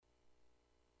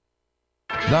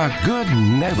The Good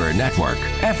Neighbor Network,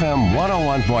 FM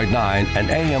 101.9 and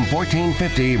AM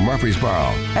 1450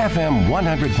 Murfreesboro, FM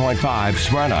 100.5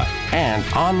 Smyrna, and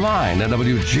online at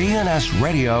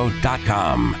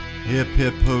WGNSradio.com. Hip,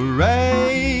 hip,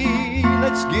 hooray,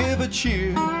 let's give a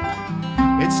cheer.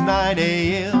 It's 9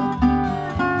 a.m.,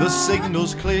 the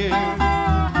signal's clear.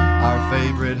 Our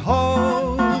favorite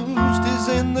host is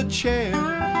in the chair.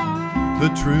 The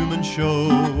Truman Show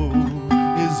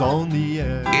is on the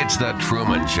air. It's The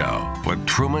Truman Show with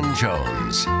Truman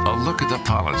Jones. A look at the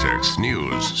politics,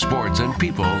 news, sports, and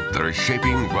people that are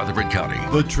shaping Rutherford County.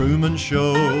 The Truman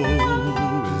Show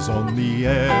is on the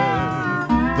air.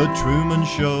 The Truman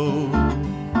Show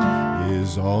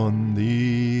is on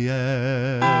the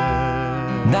air.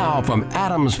 Now from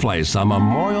Adams Place on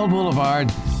Memorial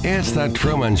Boulevard, it's The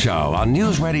Truman Show on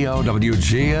News Radio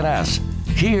WGNS.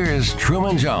 Here's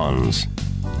Truman Jones.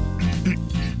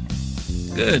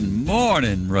 Good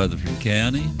morning, Rutherford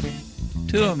County.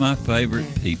 Two of my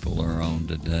favorite people are on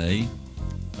today.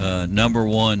 Number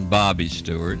one, Bobby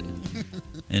Stewart,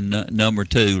 and number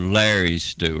two, Larry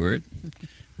Stewart.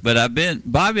 But I've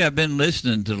been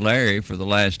listening to Larry for the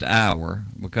last hour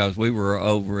because we were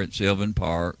over at Sylvan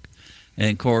Park,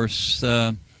 and of course,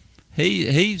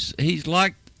 he's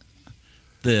like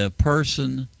the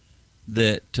person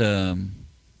that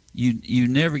you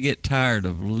never get tired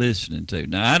of listening to.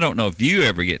 Now, I don't know if you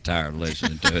ever get tired of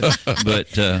listening to it,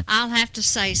 but I'll have to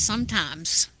say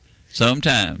sometimes.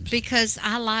 Sometimes. Because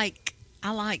I like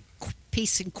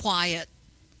peace and quiet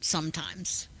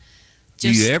sometimes. Do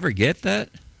you ever get that?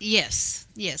 Yes.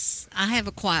 I have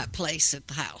a quiet place at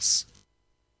the house.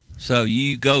 So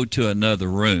you go to another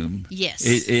room. Yes.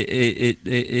 It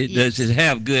does it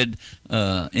have good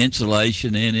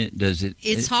insulation in it? Does it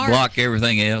block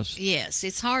everything else? Yes.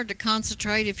 It's hard to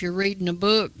concentrate if you're reading a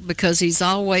book because he's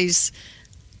always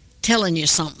telling you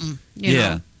something. You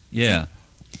know? Yeah.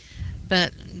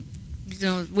 But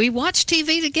we watch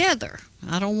TV together.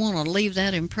 I don't want to leave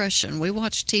that impression. We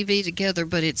watch TV together,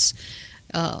 but it's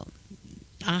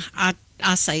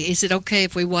I say, is it okay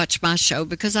if we watch my show?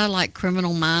 Because I like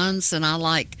Criminal Minds and I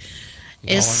like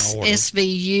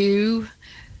SVU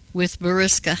with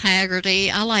Mariska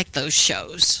Haggerty. I like those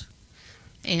shows.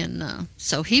 And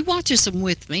so he watches them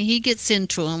with me. He gets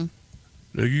into them.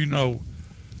 Do you know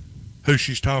who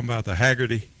she's talking about, the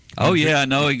Haggerty? Oh, yeah, I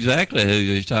know exactly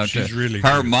who she's talking about. Really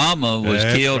her good. Mama was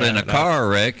killed in a car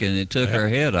wreck and it took her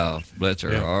head off. Bless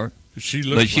her heart. But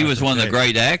she was one of the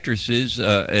great actresses.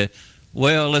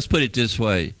 Well, let's put it this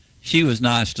way. She was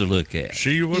nice to look at.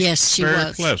 She was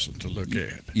very pleasant to look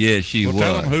at. Yes, she was.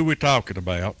 Tell them who we're talking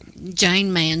about.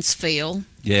 Jane Mansfield.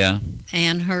 Yeah.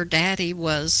 And her daddy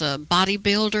was a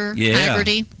bodybuilder,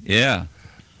 Haggerty. Yeah.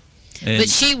 But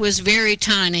she was very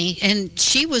tiny, and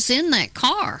she was in that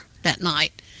car that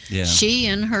night. Yeah. She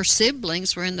and her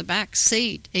siblings were in the back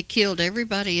seat. It killed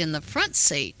everybody in the front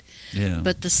seat. Yeah.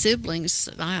 But the siblings,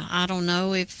 I don't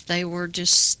know if they were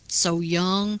just so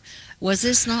young. Was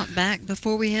this not back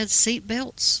before we had seat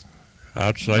belts?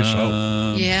 I'd say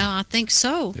so. Yeah, I think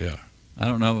so. Yeah. I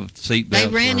don't know if seat belts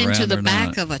They ran were into the or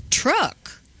back not. of a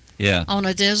truck. Yeah. On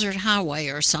a desert highway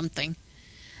or something.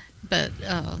 But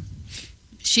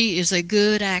she is a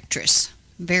good actress.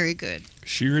 Very good.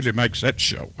 She really makes that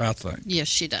show, I think. Yes,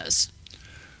 she does.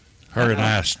 Her and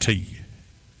Ice-T.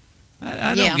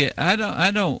 I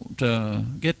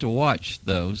don't get to watch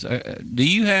those. Do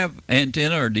you have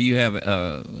antenna or do you have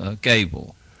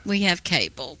cable? We have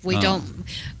cable. We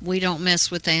don't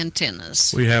mess with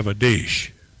antennas. We have a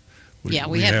dish. We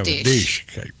have a dish. Dish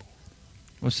cable.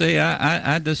 Well, see,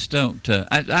 I just don't.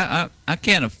 I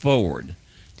can't afford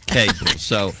cable,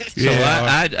 so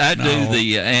I do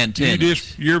the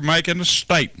antennas. You're making a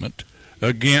statement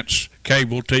against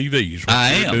cable TVs.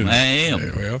 I am.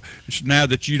 Yeah, well, it's now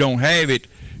that you don't have it,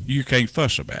 you can't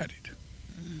fuss about it.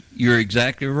 You're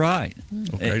exactly right.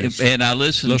 Okay, and I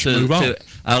listen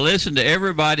to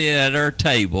everybody at our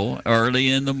table early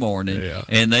in the morning,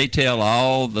 and they tell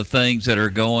all the things that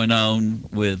are going on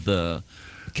with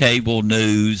cable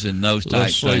news and those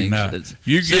type things. Now, that's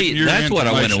what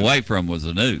I went away from was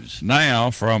the news. Now,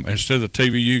 instead of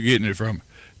TV, you're getting it from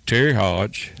Terry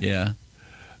Hodge. Yeah.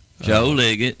 Joe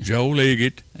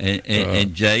Liggett,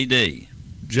 and J.D.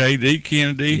 J.D.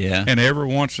 Kennedy, yeah. And every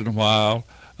once in a while,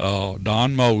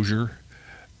 Don Mosier,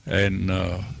 and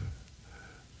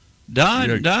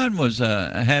Don was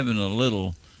having a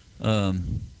little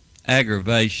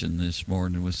aggravation this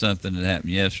morning with something that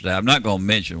happened yesterday. I'm not going to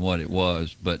mention what it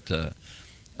was, but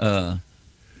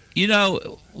we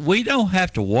don't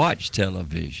have to watch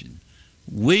television.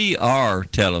 we are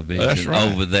television That's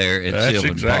right. over there at That's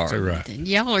Sylvan exactly Park. right.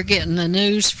 Y'all are getting the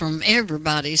news from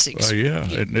everybody's Yeah,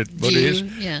 but view.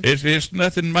 Yeah. it's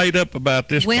nothing made up about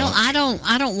this. Well, bunch.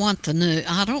 I don't want the news.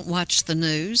 I don't watch the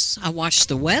news. I watch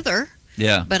the weather,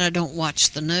 Yeah. but I don't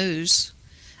watch the news.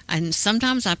 And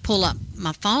sometimes I pull up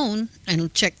my phone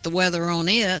and check the weather on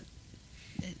it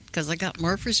because I got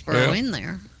Murfreesboro Well, in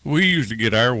there. We usually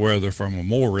get our weather from a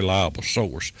more reliable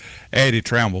source. Addie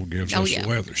Tramble gives us the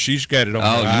weather. She's got it on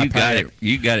her iPad. You got it.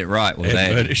 You got it right with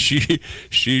that. But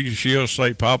she'll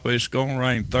say, "Papa, it's gonna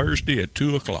rain Thursday at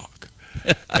 2:00,"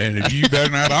 and you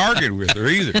better not argue with her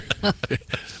either.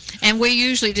 And we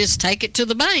usually just take it to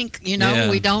the bank.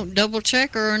 Yeah. We don't double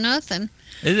check her or nothing.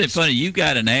 Isn't it funny? You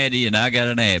got an Addie and I got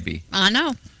an Abby. I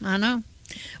know.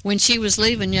 When she was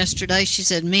leaving yesterday, she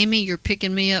said, "Mimi, you're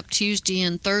picking me up Tuesday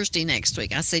and Thursday next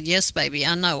week." I said, "Yes, baby,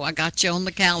 I know. I got you on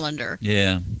the calendar."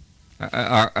 Yeah.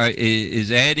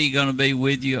 Is Addie going to be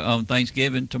with you on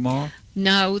Thanksgiving tomorrow?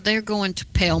 No, they're going to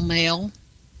Pell Mell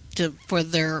for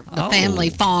the family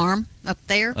farm up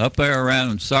there. Up there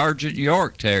around Sergeant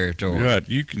York territory. Right,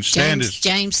 you can stand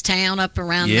Jamestown up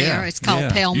around Yeah, there. It's called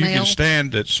yeah. Pell You Mell. can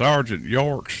stand at Sergeant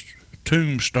York's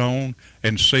tombstone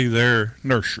and see their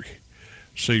nursery.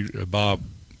 See Bob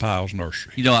Pyle's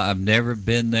nursery. I've never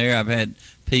been there. I've had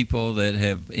people that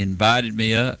have invited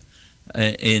me up,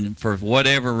 and for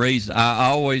whatever reason, I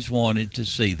always wanted to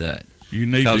see that. You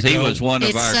need to Because he go. was one of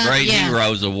It's, our great yeah.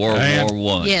 heroes of World And-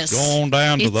 War One. Yes. Go on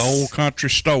down to the It's- old country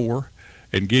store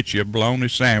and get you a bologna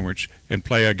sandwich and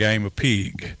play a game of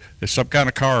pig. It's some kind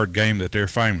of card game that they're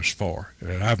famous for.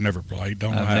 I've never played.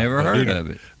 Don't know I've how to never play heard it. of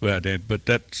it. But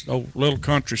that old little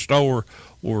country store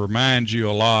will remind you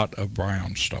a lot of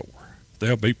Brown's store.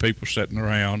 There'll be people sitting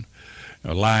around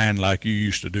lying like you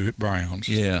used to do at Brown's.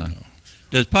 Yeah.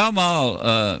 Does Pall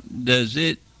Mall, does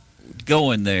it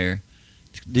go in there?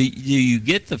 Do you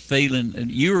get the feeling?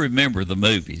 You remember the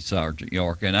movie Sergeant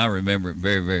York, and I remember it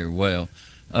very, very well.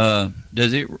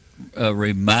 Does it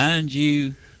remind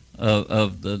you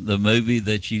of the movie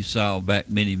that you saw back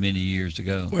many, many years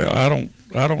ago? Well,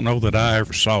 I don't know that I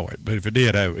ever saw it, but if it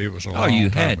did, it was a long Oh, you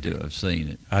time had ago. to have seen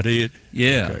it. I did.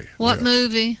 Yeah. Okay. What Well,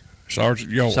 movie?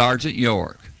 Sergeant York. Sergeant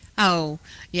York. Oh,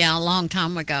 yeah, a long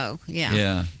time ago. Yeah.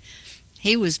 Yeah.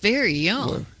 He was very young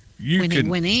Well, when he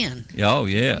went in. Oh,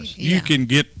 yes. Yeah. You can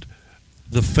get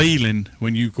the feeling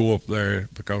when you go up there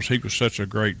because he was such a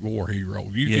great war hero.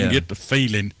 You Yeah. can get the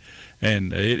feeling,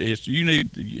 and it's you need.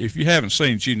 If you haven't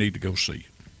seen it, you need to go see it.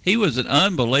 He was an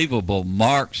unbelievable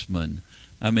marksman.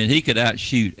 I mean, he could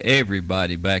outshoot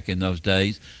everybody back in those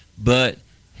days, but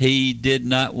he did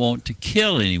not want to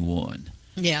kill anyone.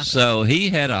 Yeah. So he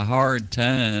had a hard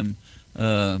time.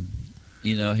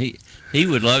 He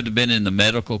would love to have been in the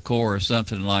medical corps or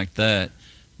something like that.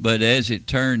 But as it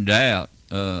turned out,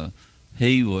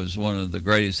 he was one of the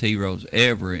greatest heroes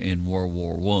ever in World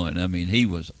War One. I mean, he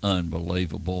was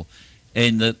unbelievable.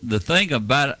 And the thing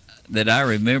about it that I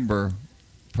remember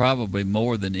probably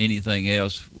more than anything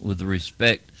else with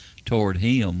respect toward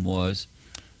him was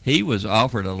he was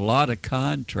offered a lot of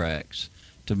contracts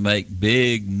to make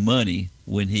big money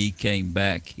when he came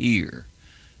back here.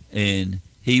 And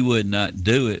he would not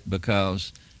do it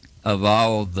because of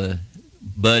all the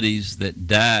buddies that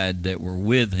died that were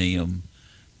with him.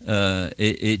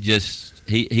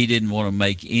 He didn't want to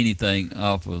make anything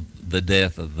off of the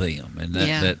death of them, and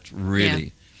that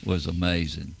really was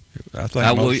amazing. I think.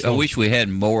 I wish we had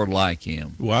more like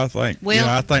him. Well, I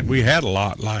think we had a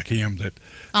lot like him that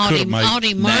could have made.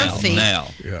 Audie Murphy. Now.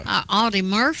 Yeah. Audie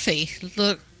Murphy.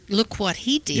 Look what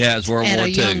he did. Yeah, it's World at War a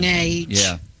II. young age.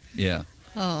 Yeah.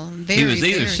 Oh, very. He was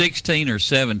either very. 16 or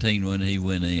 17 when he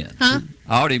went in. Huh?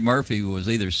 Audie Murphy was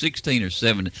either 16 or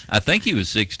 17. I think he was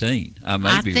 16. I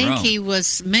may be think wrong. he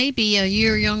was maybe a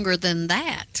year younger than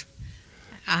that.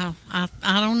 I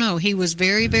don't know. He was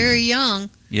very, very young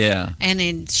Yeah.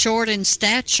 and short in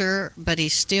stature, but he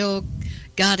still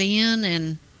got in,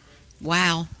 and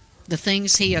wow, the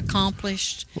things he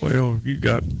accomplished. Well, you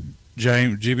got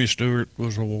Jimmy Stewart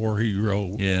was a war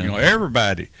hero. Yeah.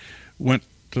 Everybody went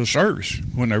to service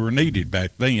when they were needed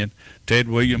back then. Ted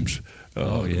Williams.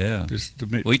 Oh, yeah.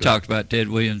 We talked about Ted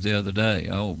Williams the other day.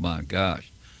 Oh, my gosh.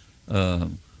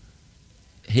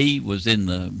 He was in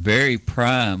the very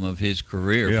prime of his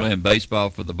career playing baseball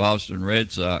for the Boston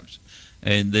Red Sox.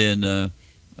 And then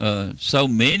so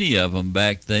many of them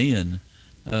back then,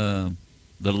 the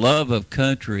love of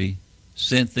country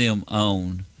sent them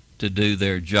on to do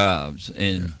their jobs.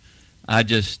 And I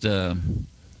just, I'm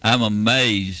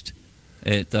amazed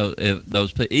at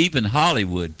those even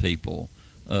Hollywood people,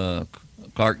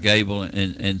 Clark Gable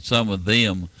and some of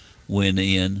them went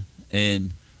in,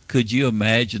 and could you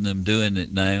imagine them doing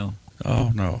it now?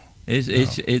 Oh no.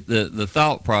 The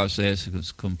thought process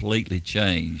has completely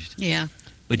changed. Yeah.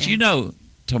 But you know,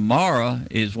 tomorrow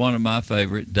is one of my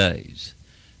favorite days.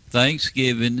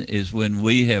 Thanksgiving is when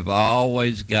we have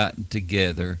always gotten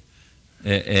together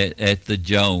at the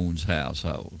Jones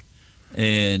household,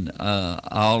 and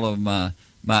all of my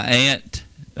aunt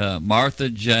Martha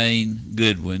Jane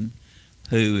Goodwin,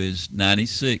 who is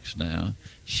 96 now,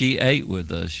 she ate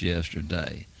with us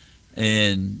yesterday,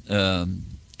 and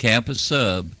Campus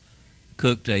Sub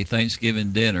cooked a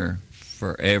Thanksgiving dinner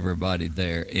for everybody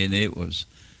there, and it was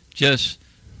just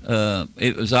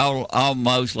it was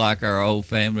almost like our old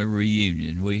family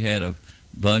reunion. We had a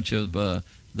bunch of the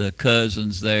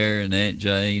cousins there and Aunt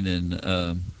Jane,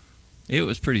 and it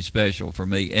was pretty special for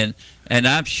me. And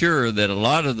I'm sure that a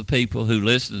lot of the people who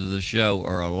listen to the show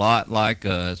are a lot like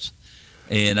us,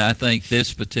 and I think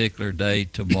this particular day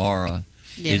tomorrow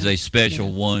is a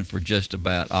special one for just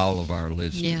about all of our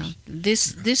listeners. Yeah,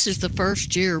 this is the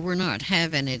first year we're not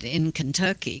having it in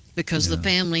Kentucky because the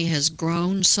family has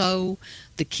grown so.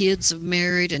 The kids have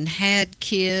married and had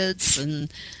kids, and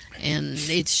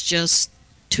it's just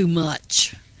too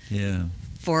much. Yeah.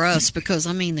 For us, because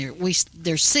I mean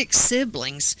there's 6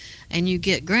 siblings, and you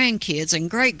get grandkids and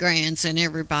great grands and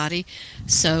everybody.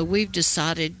 So we've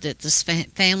decided that the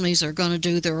families are going to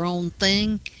do their own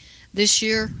thing this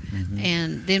year,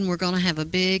 and then we're going to have a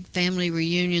big family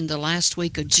reunion the last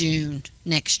week of June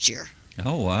next year.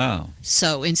 Oh wow!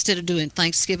 So instead of doing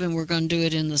Thanksgiving, we're going to do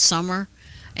it in the summer,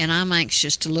 and I'm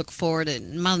anxious to look forward to it.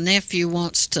 My nephew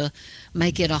wants to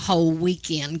make it a whole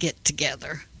weekend get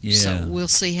together. Yeah. So we'll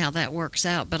see how that works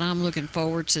out, but I'm looking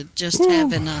forward to just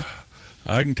having a...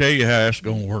 I can tell you how it's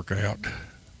going to work out.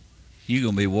 You're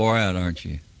going to be wore out, aren't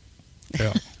you?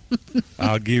 Yeah.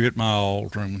 I'll give it my all,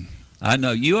 Truman. I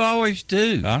know. You always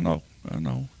do. I know.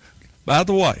 By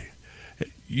the way,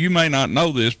 you may not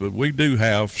know this, but we do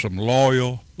have some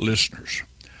loyal listeners.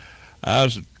 I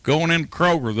was going in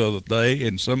Kroger the other day,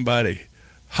 and somebody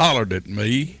hollered at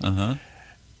me,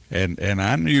 and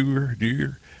I knew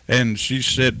her, and she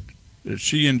said that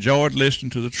she enjoyed listening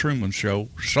to the Truman Show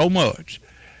so much.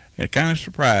 It kind of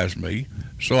surprised me.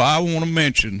 So I want to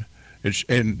mention it's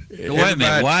and wait a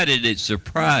minute. Why did it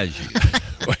surprise you?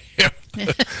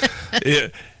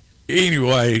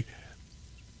 Anyway,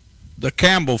 the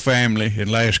Campbell family in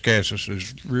Lascassas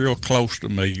is real close to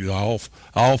me.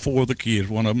 All 4 of the kids.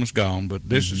 One of them is gone, but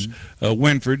this is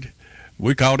Winfred.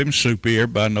 We called him Soupy.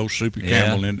 Everybody knows Soupy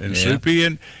Campbell. And Soupy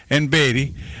and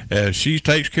Betty, she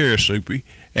takes care of Soupy,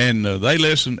 and they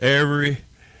listen every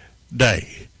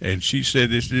day. And she said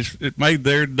it made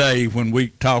their day when we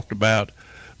talked about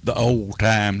the old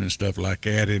times and stuff like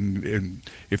that. And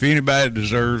if anybody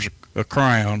deserves a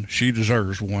crown, she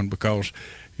deserves one, because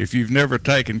if you've never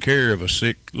taken care of a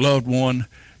sick loved one,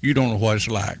 you don't know what it's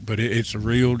like, but it's a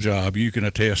real job. You can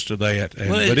attest to that. And,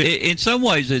 well, in some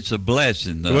ways, it's a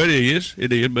blessing, though. Well, it is.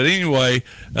 But anyway,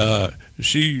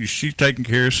 she's taking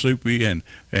care of Soupy,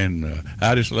 and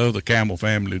I just love the Campbell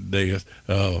family to death.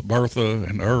 Bertha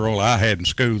and Earl, I had in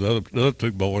school. The other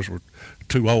 2 boys were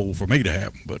too old for me to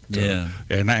have them, but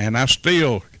and I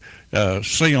still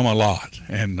see them a lot,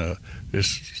 and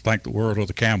just thank the world of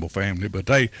the Campbell family. But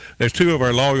there's 2 of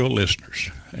our loyal listeners,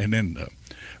 and then.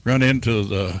 Run into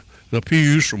the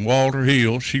Pews from Walter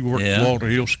Hill. She worked at Walter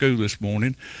Hill School this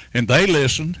morning, and they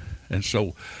listened, and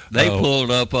so they pulled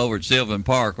up over at Sylvan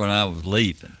Park when I was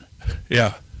leaving.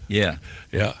 Yeah. I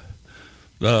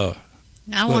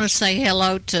want to say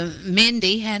hello to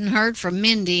Mindy. Hadn't heard from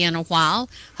Mindy in a while.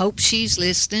 Hope she's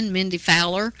listening, Mindy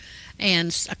Fowler.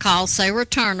 And I called Sarah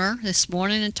Turner this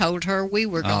morning and told her we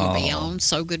were going to be on.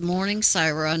 So good morning,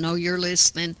 Sarah. I know you're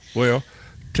listening. Well,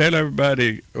 tell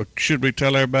everybody, or should we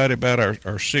tell everybody about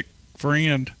our sick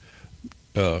friend,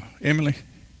 Emily?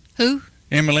 Who?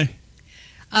 Emily.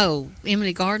 Oh,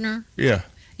 Emily Gardner? Yeah.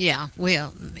 Yeah,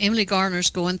 well, Emily Gardner's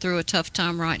going through a tough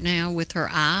time right now with her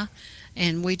eye,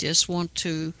 and we just want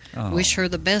to wish her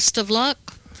the best of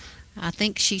luck. I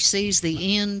think she sees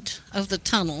the end of the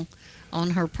tunnel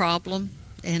on her problem,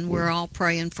 and we're all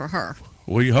praying for her.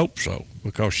 We hope so,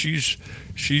 because she's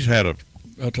had a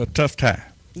tough time.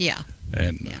 Yeah.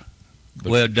 And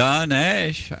well, Don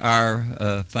Ash,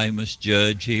 our famous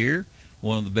judge here,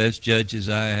 one of the best judges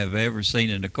I have ever seen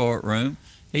in a courtroom,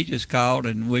 he just called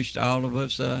and wished all of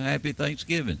us a happy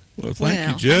Thanksgiving. Well,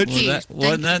 thank you, Judge.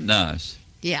 Wasn't that nice?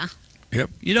 Yeah. Yep.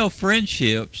 You know,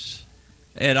 friendships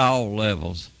at all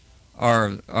levels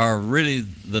are really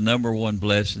the number one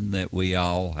blessing that we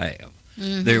all have.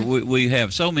 We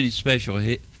have so many special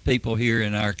people here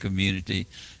in our community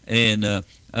And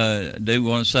do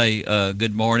want to say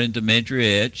good morning to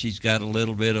Medriette. She's got a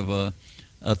little bit of a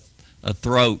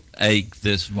throat ache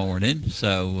this morning.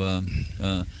 So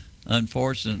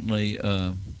unfortunately,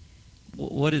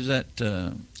 what is that?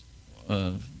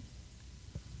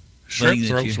 Strep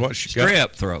throat's what she got.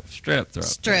 Strep throat.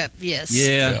 Strep, yes.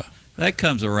 Yeah. That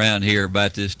comes around here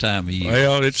about this time of year.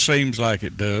 Well, it seems like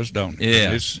it does, don't it?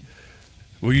 Yeah.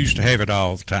 We used to have it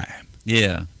all the time.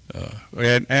 Yeah.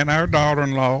 And our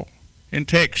daughter-in-law in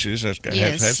Texas has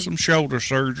had some shoulder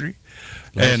surgery.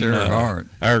 Bless her heart.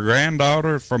 Our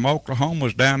granddaughter from Oklahoma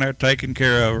was down there taking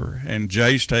care of her, and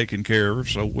Jay's taking care of her.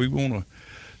 So we want to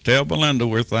tell Belinda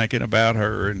we're thinking about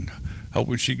her and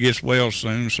hoping she gets well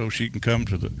soon so she can come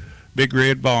to the Big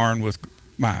Red Barn with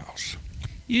Miles.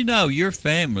 You know, your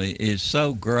family is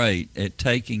so great at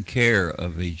taking care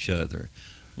of each other.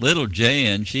 Little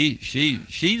Jan,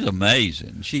 she's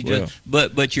amazing.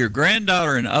 But your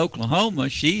granddaughter in Oklahoma,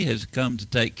 she has come to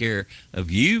take care of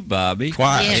you, Bobby.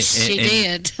 Twice. Yes, she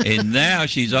did. And now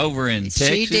she's over in Texas.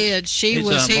 She did. She It's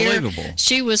was unbelievable. here.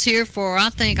 She was here for I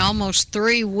think almost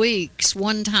 3 weeks.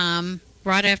 One time,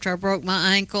 right after I broke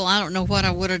my ankle, I don't know what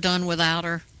I would have done without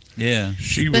her. Yeah.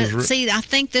 But see, I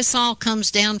think this all comes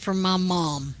down from my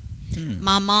mom.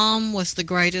 My mom was the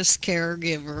greatest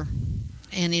caregiver,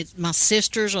 and my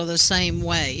sisters are the same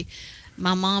way.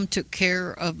 My mom took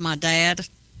care of my dad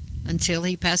until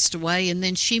he passed away, and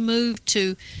then she moved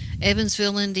to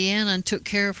Evansville, Indiana, and took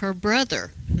care of her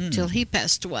brother till he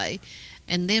passed away.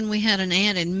 And then we had an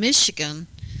aunt in Michigan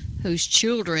whose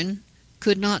children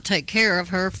could not take care of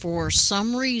her for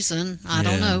some reason. I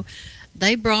don't know.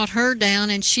 They brought her down,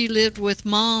 and she lived with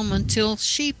Mom until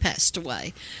she passed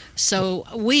away. So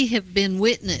we have been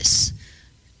witness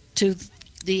to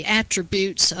the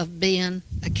attributes of being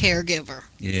a caregiver.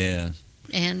 Yeah.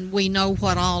 And we know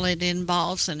what all it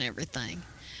involves and everything.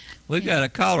 We've got a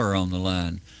caller on the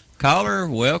line. Caller,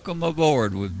 welcome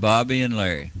aboard with Bobby and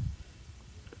Larry.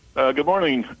 Good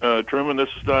morning, Truman. This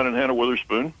is Don and Hannah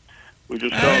Witherspoon. We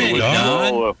just Hey,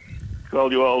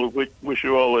 called you all to wish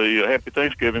you all a happy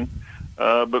Thanksgiving.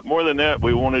 But more than that,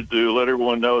 we wanted to let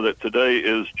everyone know that today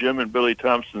is Jim and Billy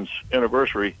Thompson's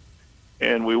anniversary,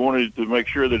 and we wanted to make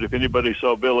sure that if anybody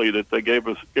saw Billy, that they gave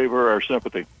her our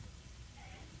sympathy.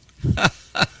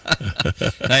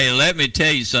 Hey, let me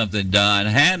tell you something, Don.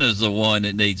 Hannah's the one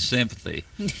that needs sympathy.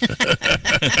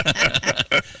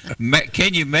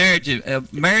 Can you married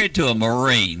to a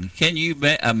Marine? Can you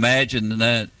imagine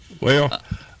that? Well,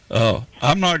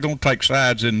 I'm not going to take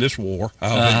sides in this war.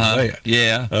 I'll admit that.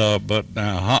 Yeah. But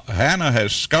now Hannah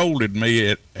has scolded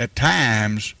me at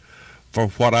times for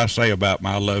what I say about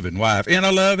my loving wife in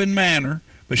a loving manner,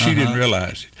 but she didn't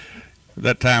realize it.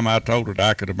 That time I told her that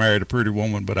I could have married a pretty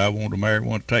woman, but I wanted to marry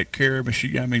one to take care of me.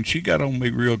 She got on me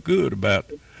real good about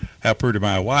how pretty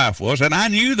my wife was, and I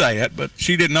knew that, but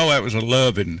she didn't know that was a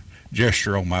loving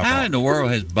gesture on my part. How in the world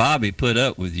has Bobby put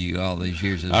up with you all these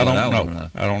years? I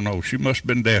don't know. She must have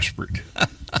been desperate.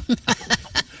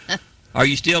 Are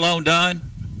you still on, Don?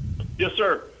 Yes,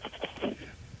 sir.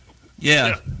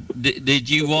 Yeah. Did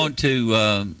you want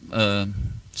to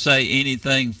say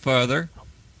anything further?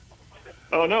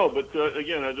 Oh, no, but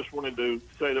again, I just wanted to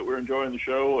say that we're enjoying the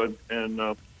show and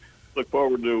look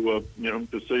forward to,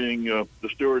 to seeing the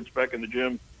stewards back in the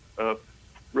gym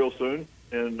real soon.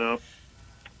 And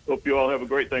hope you all have a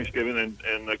great Thanksgiving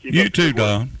and keep You up too, the good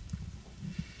work. Don.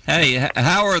 Hey,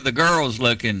 how are the girls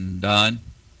looking, Don?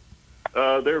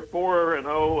 They're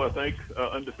 4-0, I think,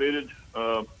 undefeated.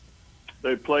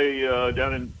 They play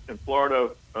down in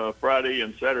Florida Friday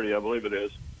and Saturday, I believe it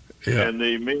is. Yeah. And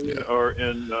the men are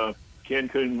in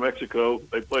Cancun, Mexico.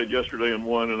 They played yesterday and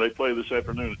won, and they play this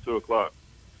afternoon at 2 o'clock.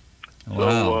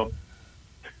 Wow. So,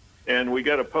 and we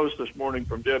got a post this morning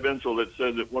from Deb Insel that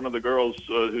said that one of the girls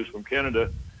who's from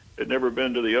Canada had never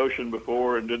been to the ocean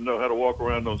before and didn't know how to walk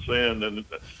around on sand, and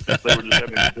they were just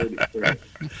having a great experience.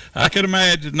 I can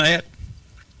imagine that.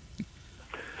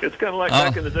 It's kind of like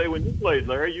back in the day when you played,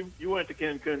 Larry. You went to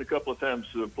Cancun a couple of times,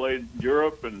 played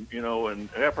Europe and and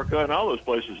Africa and all those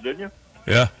places, didn't you?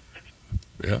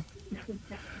 Yeah.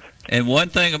 And one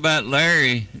thing about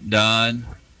Larry, Don,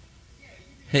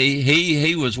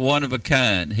 he was one of a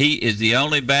kind. He is the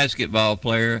only basketball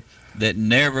player that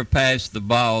never passed the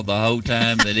ball the whole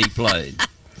time that he played.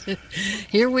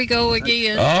 Here we go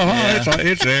again.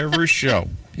 It's every show.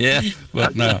 Yeah.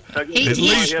 But no, at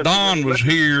least Don was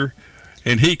here,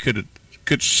 and he could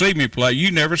see me play.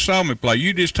 You never saw me play.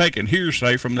 You just taking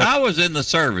hearsay from that. I was in the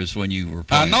service when you were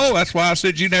I playing. know. That's why I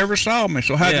said you never saw me.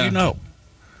 So how do you know?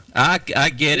 I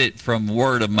get it from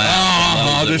word of mouth.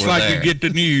 Oh, just like there. you get the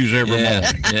news every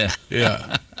morning.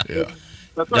 Yeah. Yeah.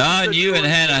 Don, you and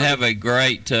Hannah have a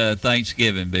great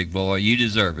Thanksgiving, big boy. You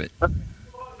deserve it.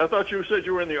 I thought you said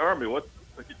you were in the Army. What?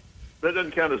 That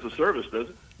doesn't count as a service, does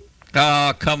it?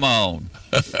 Oh, come on.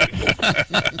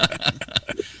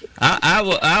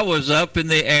 I was up in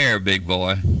the air, big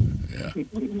boy. Yeah.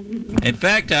 In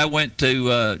fact, I went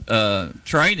to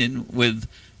training with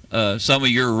some of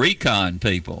your recon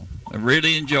people. I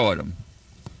really enjoyed them.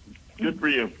 Good for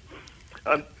you.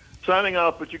 I'm signing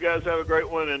off, but you guys have a great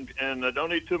one, and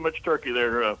don't eat too much turkey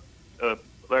there,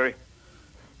 Larry.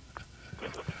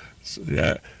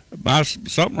 Yeah.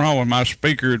 Something wrong with my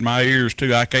speaker in my ears,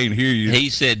 too. I can't hear you. He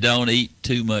said don't eat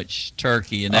too much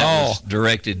turkey, and that was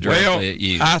directed directly at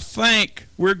you. I think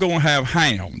we're going to have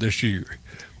ham this year,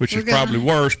 which is probably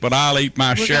worse, but I'll eat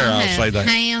my share, I'll say that.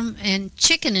 Ham and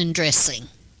chicken and dressing.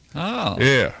 Oh.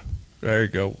 Yeah, there you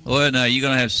go. Well, now, you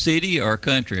going to have city or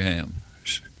country ham?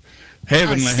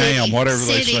 Heavenly ham, whatever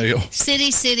they sell.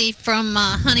 City from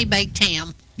Honey Baked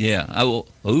Ham. Yeah. I will.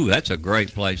 Ooh, that's a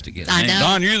great place to get ham. I know.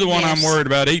 Don, you're the one Yes. I'm worried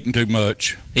about eating too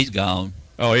much. He's gone.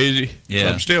 Oh, is he? Yeah.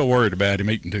 I'm still worried about him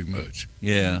eating too much.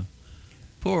 Yeah.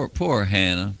 Poor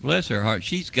Hannah. Bless her heart.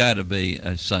 She's got to be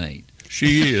a saint.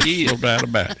 She is, She is. no doubt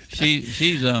about it.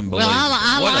 She's unbelievable.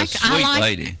 Well, what a sweet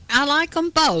lady. I like them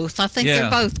both. I think Yeah.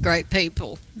 they're both great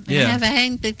people. And Yeah. have a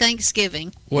happy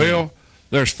Thanksgiving. Well,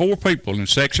 there's 4 people in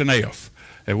Section F,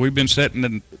 and we've been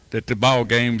sitting at the ball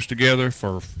games together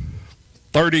for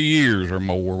 30 years or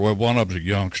more. Well, one of them's a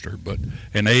youngster,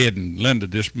 and Ed and Linda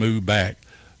just moved back.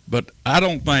 But I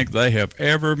don't think they have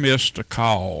ever missed a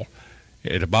call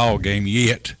at a ball game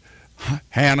yet.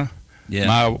 Hannah,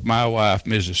 Yeah. my wife,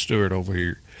 Mrs. Stewart over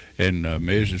here, and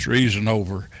Mrs. Reason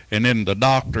over, and then the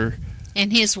doctor.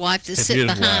 And his wife that And sit his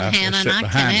behind wife that Hannah, and sit I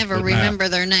behind can us, never but now- remember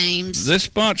their names. This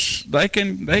bunch, they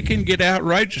can get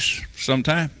outrageous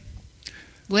sometime.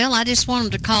 Well, I just want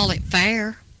them to call it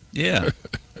fair. Yeah.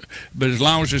 But as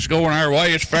long as it's going our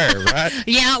way, it's fair, right?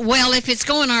 Yeah, well, if it's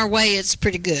going our way, it's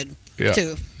pretty good, Yeah.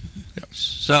 too.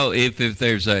 So if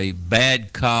there's a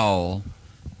bad call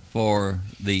for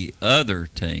the other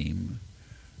team,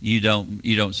 you don't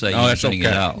say No, that's anything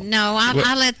okay. at all. No, Well-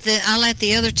 I let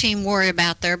the other team worry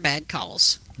about their bad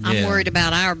calls. I'm Yeah. worried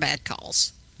about our bad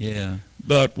calls. Yeah.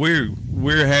 But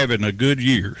we're having a good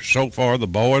year so far. The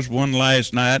boys won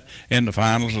last night in the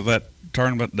finals of that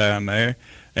tournament down there,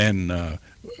 and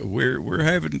we're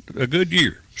having a good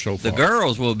year so far. The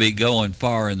girls will be going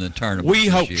far in the tournament. We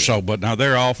this hope year. so, but now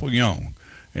they're awful young,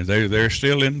 and they're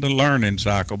still in the learning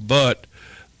cycle. But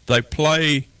they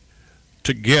play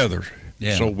together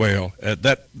Yeah. so well.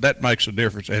 That makes a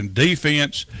difference. And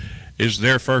defense is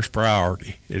their first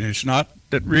priority, and it's not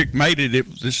that Rick made it.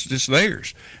 It's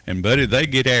theirs. And buddy, they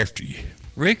get after you.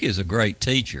 Rick is a great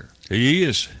teacher, He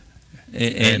is.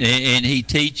 and he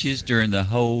teaches during the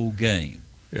whole game.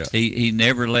 Yeah. He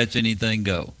never lets anything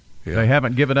go. Yeah. They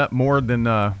haven't given up more than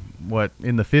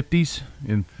in the 50s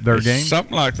in their It's game.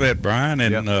 something like that, Brian.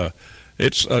 And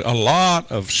it's a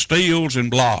lot of steals and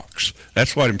blocks.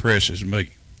 That's what impresses me.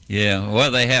 Yeah.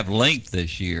 Well, they have length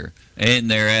this year, and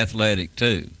they're athletic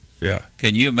too. Yeah.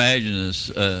 Can you imagine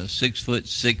a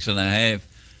 6'6.5"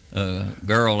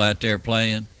 girl out there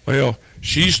playing? Well,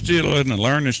 she's still in the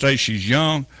learning stage. She's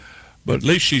young, but at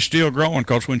least she's still growing,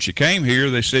 because when she came here,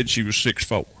 they said she was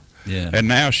 6'4". Yeah. And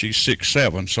now she's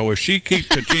 6'7". So if she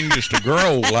continues to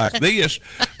grow like this,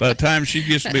 by the time she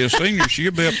gets to be a senior,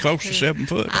 she'll be up close to 7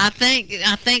 foot. I think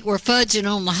we're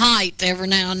fudging on the height every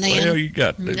now and then. Well, you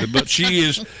got to, but she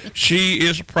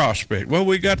is a prospect. Well,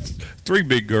 we got 3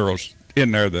 big girls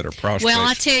in there that are prospects. Well,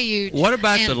 I tell you. What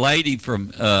about and- the lady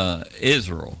from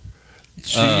Israel?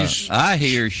 She's I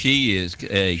hear she is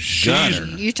a gunner.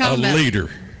 You a talking about leader.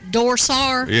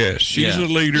 Dorsar? Yes, she's Yeah. a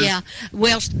leader. Yeah.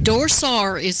 Well,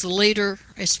 Dorsar is the leader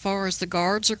as far as the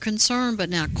guards are concerned, but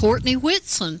now Courtney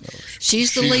Whitson,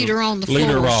 she's the She's leader on the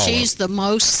leader of floor. all of She's the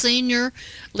most senior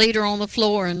leader on the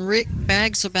floor, and Rick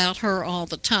bags about her all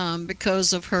the time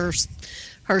because of her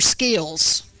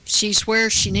skills. She's where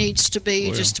she needs to be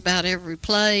Well. just about every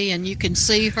play, and you can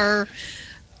see her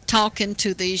talking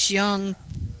to these young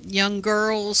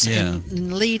girls Yeah.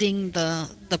 and leading the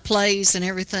plays and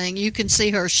everything. You can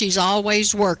see her. She's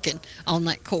always working on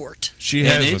that court. She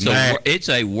And has a knack. it's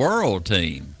a world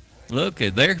team. Look,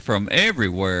 they're from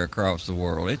everywhere across the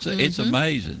world. It's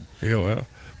amazing. Yeah, well,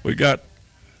 we got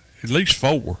at least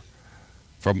 4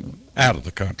 from out of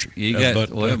the country. You got- but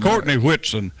well, Courtney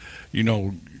Whitson,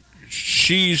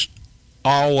 she's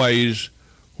always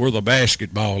where the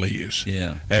basketball is.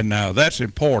 Yeah. And now that's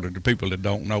important to people that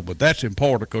don't know, but that's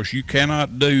important because you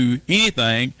cannot do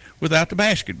anything without the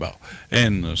basketball.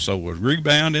 And so with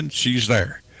rebounding, she's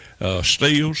there.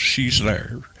 Steals, she's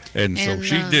there. And so And,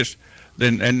 she's just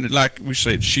and like we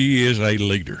said, she is a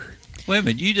leader. Wait a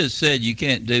minute, you just said you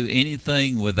can't do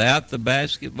anything without the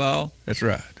basketball? That's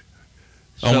right.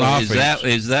 So On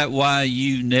is that why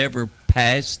you never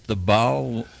passed the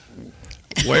ball?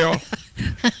 Well,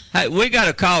 hey, we got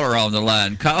a caller on the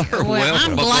line. Caller,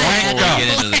 welcome. I'm glad. Before we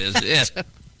get into this. Yeah.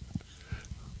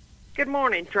 Good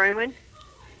morning, Truman.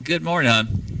 Good morning,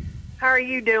 hon. How are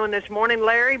you doing this morning,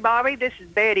 Larry, Bobby? This is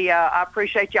Betty. I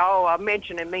appreciate y'all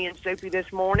mentioning me and Soupy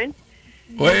this morning.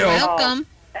 well, Welcome.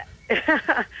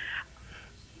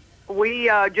 We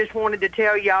just wanted to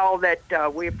tell y'all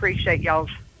that we appreciate y'all's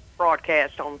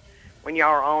broadcast on when y'all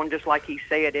are on, just like he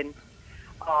said. And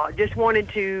just wanted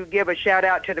to give a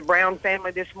shout-out to the Brown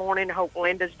family this morning. Hope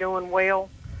Linda's doing well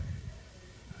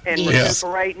and Yes.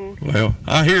 recuperating. well,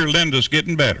 I hear Linda's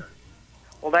getting better.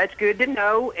 Well, that's good to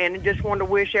know, and just wanted to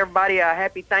wish everybody a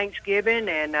happy Thanksgiving,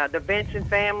 and the Vincent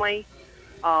family,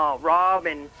 Rob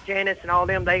and Janice and all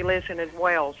them, they listen as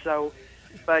well. So,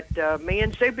 but me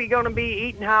and Soupy going to be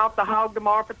eating high off the hog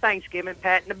tomorrow for Thanksgiving,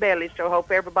 patting the belly, so hope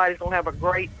everybody's going to have a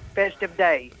great festive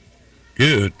day.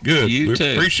 Good. You We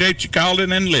too. appreciate you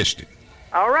calling and listening.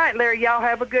 All right, Larry, y'all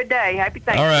have a good day. Happy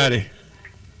Thanksgiving. All righty.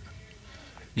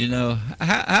 You know,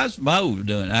 how's Mo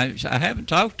doing? I haven't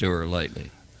talked to her lately.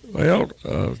 Well,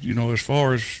 as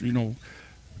far as,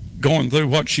 going through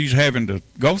what she's having to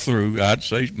go through, I'd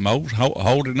say Mo's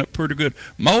holding up pretty good.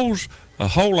 Mo's a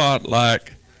whole lot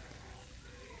like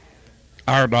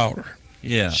our daughter.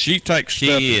 Yeah. She takes She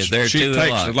stuff. is. They're she two takes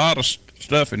alike. a lot of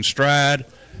stuff in stride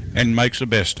and makes the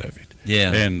best of it.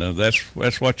 Yeah. And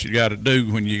that's what you got to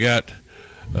do when you got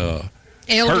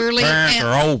Elderly. hurt parents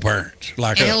or old parents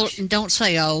like us. Don't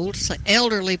say old. Say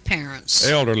elderly parents.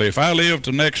 Elderly. If I live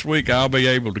to next week, I'll be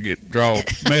able to draw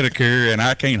Medicare, and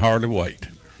I can't hardly wait.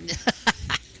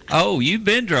 Oh, you've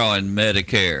been drawing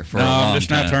Medicare for a No, long I'm just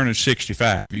time. now turning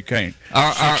 65. You can't.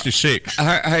 Are- 66.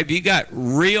 Have you got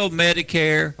real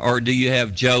Medicare, or do you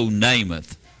have Joe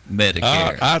Namath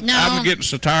Medicare? No. I'm getting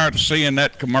so tired of seeing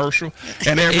that commercial.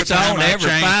 And every It's time on I every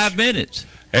change, 5 minutes.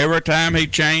 Every time he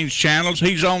changed channels,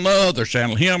 he's on the other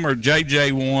channel, him or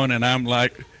JJ1, and I'm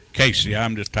like, Casey,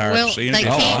 I'm just tired Well, of seeing they it.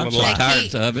 Oh, keep- I'm all so the they line. tired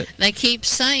keep- of it. They keep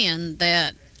saying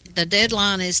that the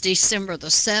deadline is December the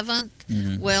 7th.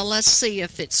 Well, let's see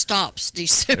if it stops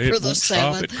December It the won't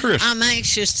stop 7th. at Christmas. I'm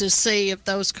anxious to see if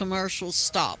those commercials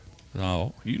stop.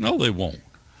 No, you know they won't.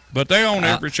 But they're on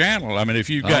every channel. I mean, if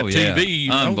you've got Oh, yeah. TV, you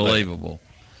know that. Unbelievable.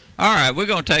 All right, we're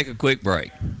going to take a quick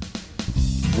break.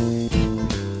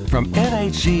 From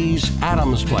NHC's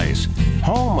Adams Place,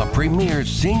 home of premier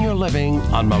senior living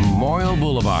on Memorial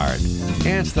Boulevard.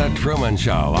 It's The Truman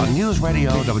Show on News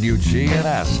Radio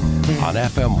WGNS on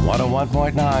FM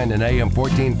 101.9 and AM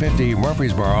 1450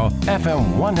 Murfreesboro,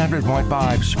 FM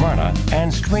 100.5 Smyrna,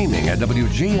 and streaming at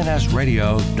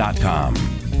WGNSradio.com.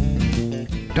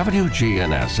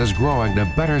 WGNS is growing to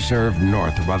better serve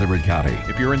North Rutherford County.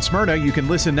 If you're in Smyrna, you can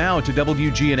listen now to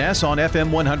WGNS on FM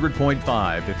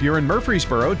 100.5. If you're in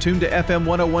Murfreesboro, tune to FM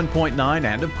 101.9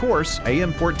 and, of course,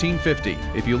 AM 1450.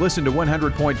 If you listen to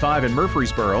 100.5 in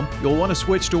Murfreesboro, you'll want to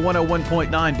switch to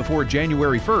 101.9 before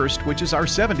January 1st, which is our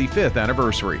 75th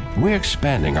anniversary. We're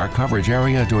expanding our coverage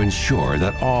area to ensure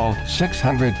that all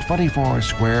 624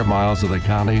 square miles of the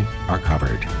county are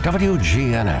covered.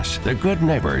 WGNS, the Good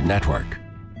Neighbor Network.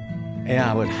 And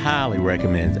I would highly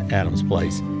recommend Adams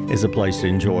Place. It's a place to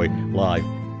enjoy life.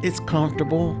 It's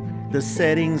comfortable. The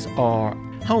settings are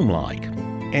home-like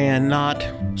and not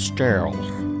sterile.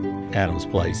 Adams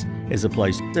Place is a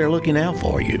place they're looking out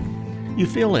for you. You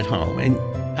feel at home, and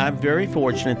I'm very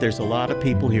fortunate there's a lot of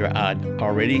people here I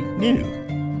already knew.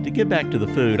 To get back to the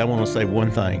food, I want to say one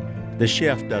thing. The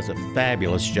chef does a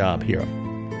fabulous job here.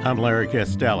 I'm Larry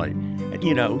Castelli.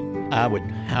 And, I would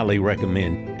highly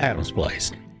recommend Adams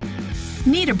Place.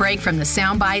 Need a break from the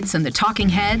sound bites and the talking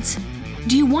heads?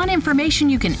 Do you want information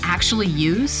you can actually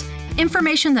use?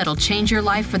 Information that'll change your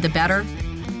life for the better?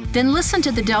 Then listen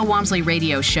to the Del Walmsley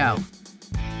Radio Show.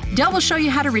 Del will show you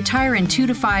how to retire in 2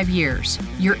 to 5 years.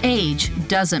 Your age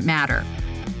doesn't matter.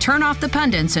 Turn off the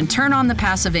pundits and turn on the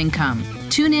passive income.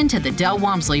 Tune in to the Del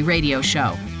Walmsley Radio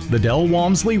Show. The Del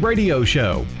Walmsley Radio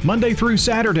Show, Monday through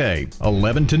Saturday,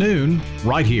 11 to noon,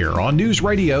 right here on News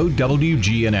Radio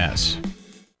WGNS.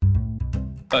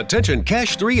 Attention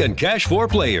Cash 3 and Cash 4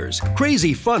 players.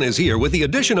 Crazy fun is here with the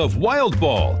addition of Wild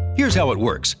Ball. Here's how it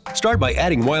works. Start by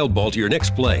adding Wild Ball to your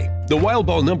next play. The Wild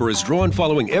Ball number is drawn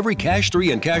following every Cash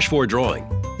 3 and Cash 4 drawing.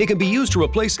 It can be used to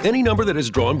replace any number that is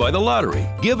drawn by the lottery,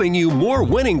 giving you more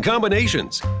winning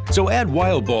combinations. So add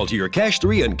Wild Ball to your Cash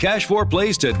 3 and Cash 4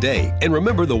 plays today. And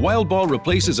remember, the Wild Ball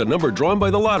replaces a number drawn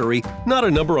by the lottery, not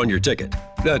a number on your ticket.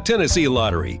 The Tennessee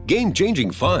Lottery.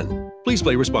 Game-changing fun. Please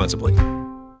play responsibly.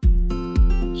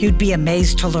 You'd be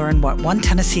amazed to learn what one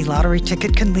Tennessee lottery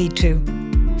ticket can lead to.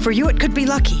 For you, it could be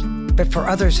lucky, but for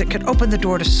others, it could open the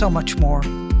door to so much more.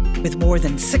 With more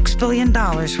than $6 billion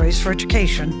raised for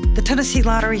education, the Tennessee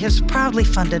Lottery has proudly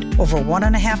funded over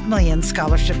 1.5 million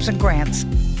scholarships and grants.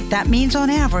 That means, on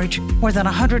average, more than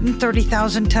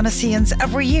 130,000 Tennesseans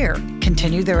every year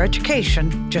continue their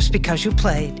education just because you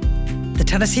played. The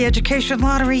Tennessee Education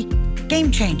Lottery,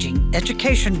 game-changing,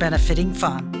 education-benefiting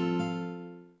fun.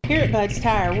 Here at Bud's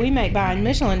Tire, we make buying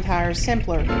Michelin tires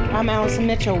simpler. I'm Allison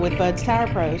Mitchell with Bud's Tire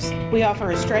Pros. We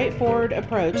offer a straightforward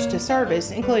approach to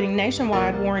service, including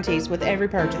nationwide warranties with every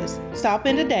purchase. Stop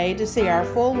in today to see our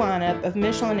full lineup of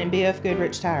Michelin and BF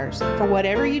Goodrich tires. For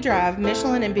whatever you drive,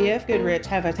 Michelin and BF Goodrich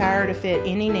have a tire to fit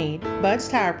any need. Bud's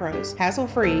Tire Pros,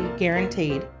 hassle-free,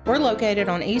 guaranteed. We're located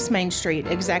on East Main Street,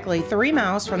 exactly 3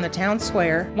 miles from the town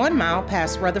square, 1 mile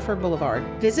past Rutherford Boulevard.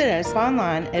 Visit us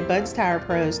online at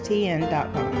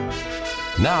budstirepros.tn.com.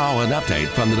 Now an update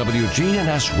from the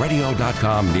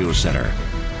WGNSradio.com News Center.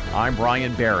 I'm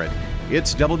Brian Barrett.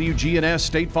 It's WGNS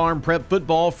State Farm Prep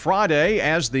Football Friday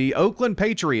as the Oakland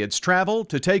Patriots travel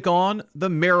to take on the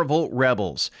Maryville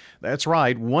Rebels. That's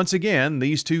right. Once again,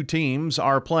 these two teams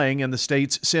are playing in the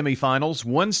state's semifinals,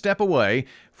 one step away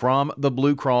from the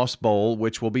Blue Cross Bowl,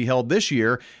 which will be held this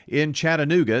year in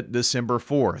Chattanooga, December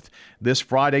 4th. This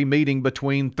Friday meeting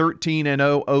between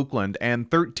 13-0 Oakland and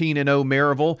 13-0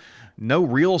 Maryville, no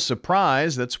real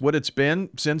surprise. That's what it's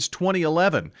been since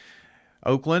 2011.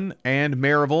 Oakland and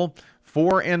Maryville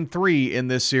 4-3 in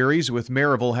this series, with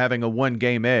Maryville having a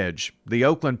one-game edge. The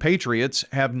Oakland Patriots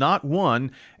have not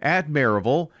won at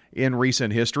Maryville in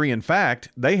recent history. In fact,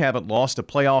 they haven't lost a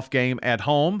playoff game at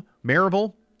home,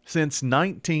 Maryville, since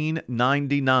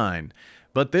 1999.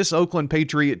 But this Oakland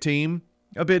Patriot team,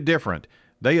 a bit different.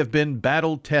 They have been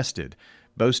battle-tested,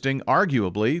 boasting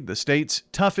arguably the state's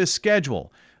toughest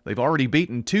schedule. They've already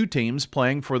beaten two teams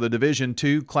playing for the Division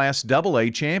II Class AA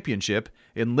championship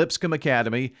in Lipscomb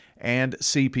Academy and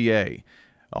CPA.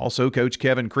 Also, Coach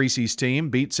Kevin Creasy's team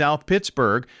beat South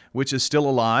Pittsburgh, which is still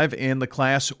alive in the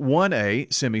Class 1A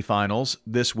semifinals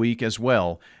this week as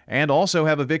well, and also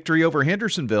have a victory over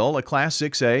Hendersonville, a Class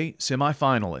 6A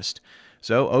semifinalist.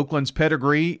 So Oakland's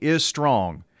pedigree is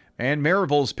strong, and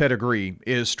Maryville's pedigree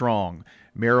is strong.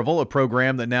 Maryville, a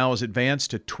program that now has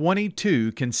advanced to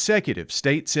 22 consecutive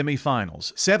state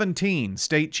semifinals, 17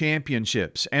 state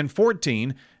championships, and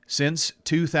 14 since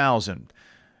 2000.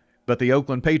 But the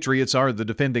Oakland Patriots are the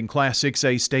defending Class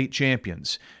 6A state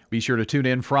champions. Be sure to tune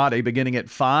in Friday beginning at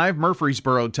 5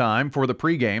 Murfreesboro time for the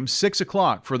pregame, 6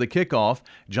 o'clock for the kickoff.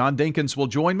 John Dinkins will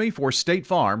join me for State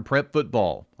Farm Prep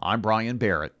Football. I'm Brian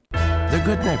Barrett. The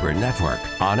Good Neighbor Network,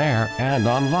 on air and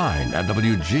online at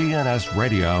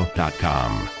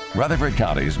WGNSradio.com. Rutherford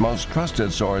County's most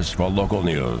trusted source for local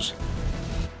news.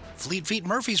 Fleet Feet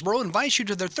Murfreesboro invites you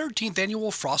to their 13th annual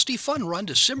Frosty Fun Run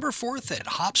December 4th at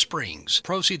Hop Springs.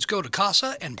 Proceeds go to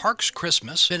CASA and Parks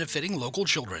Christmas, benefiting local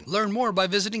children. Learn more by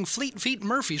visiting Fleet Feet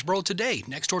Murfreesboro today,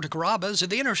 next door to Carrabba's at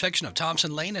the intersection of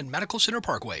Thompson Lane and Medical Center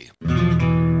Parkway.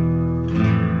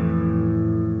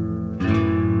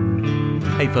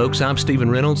 Hey folks, I'm Stephen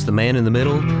Reynolds, the man in the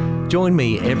middle. Join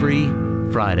me every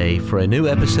Friday for a new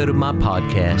episode of my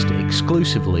podcast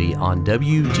exclusively on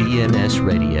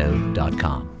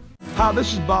WGNSradio.com. Hi,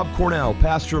 this is Bob Cornell,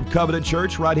 pastor of Covenant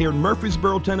Church right here in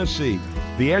Murfreesboro, Tennessee.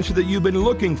 The answer that you've been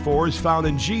looking for is found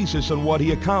in Jesus and what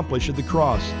he accomplished at the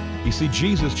cross. You see,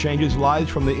 Jesus changes lives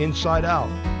from the inside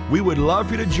out. We would love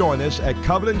for you to join us at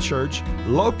Covenant Church,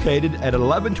 located at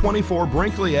 1124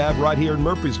 Brinkley Ave right here in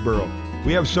Murfreesboro.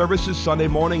 We have services Sunday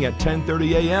morning at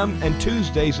 10:30 a.m. and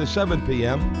Tuesdays at 7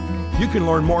 p.m. You can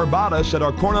learn more about us at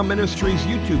our Cornell Ministries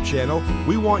YouTube channel.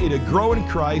 We want you to grow in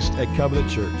Christ at Covenant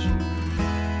Church.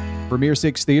 Premier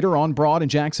 6 Theater on Broad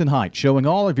and Jackson Heights, showing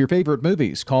all of your favorite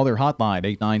movies. Call their hotline,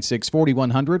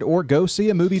 896-4100, or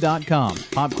GoSeeAMovie.com.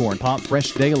 Popcorn Pop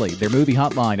Fresh Daily, their movie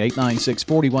hotline,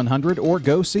 896-4100, or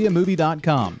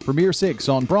GoSeeAMovie.com. Premier 6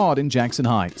 on Broad and Jackson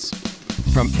Heights.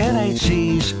 From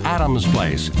NHC's Adams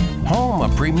Place, home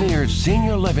of premier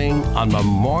senior living on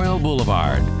Memorial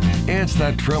Boulevard, it's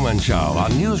The Truman Show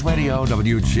on News Radio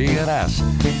WGNS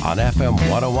on FM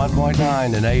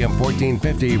 101.9 and AM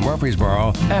 1450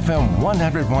 Murfreesboro, FM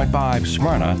 100.5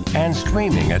 Smyrna, and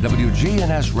streaming at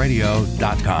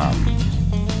WGNSradio.com.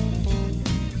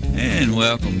 And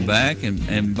welcome back.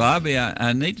 And Bobby,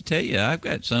 I need to tell you, I've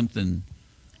got something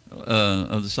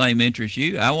of the same interest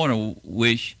you. I want to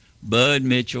wish Bud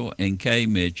Mitchell and Kay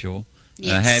Mitchell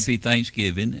a happy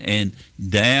Thanksgiving. And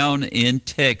down in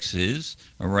Texas,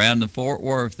 around the Fort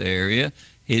Worth area,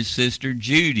 his sister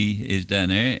Judy is down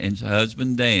there, and his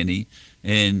husband Danny.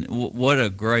 And what a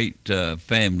great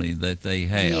family that they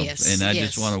have. Yes, and I yes.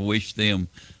 just want to wish them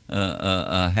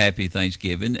a happy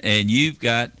Thanksgiving. And you've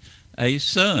got a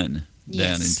son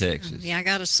down in Texas. Yeah, I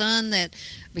got a son that,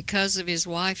 because of his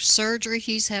wife's surgery,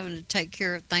 he's having to take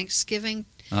care of Thanksgiving.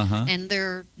 And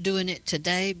they're doing it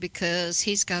today because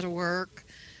he's got to work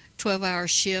 12-hour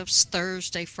shifts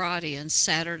Thursday, Friday, and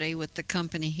Saturday with the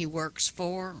company he works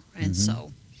for. And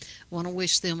so want to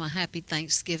wish them a happy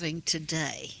Thanksgiving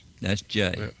today. That's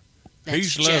Jay.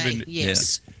 He's Jay, loving it.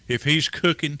 yes. Yeah. If he's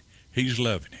cooking, he's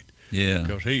loving it. Yeah.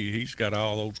 Because he's got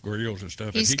all those grills and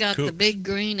stuff. He's and got the cooks. big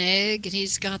green egg, and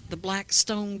he's got the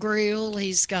Blackstone grill.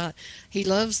 He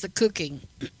loves the cooking.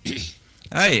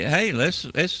 Hey, let's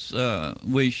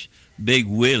wish Big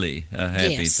Willie a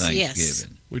happy Yes,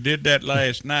 Thanksgiving. We did that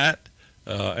last night,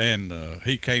 and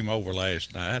he came over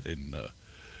last night, and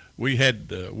we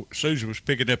had Susan was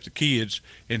picking up the kids,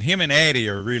 and him and Addie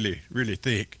are really, really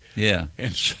thick. Yeah.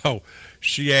 And so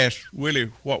she asked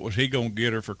Willie what was he going to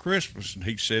get her for Christmas, and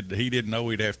he said that he didn't know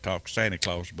he'd have to talk to Santa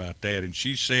Claus about that. And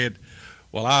she said,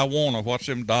 well, I want her, what's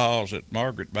them dolls that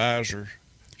Margaret buys her?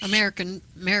 American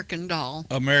Doll.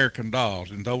 American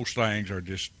Dolls, and those things are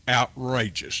just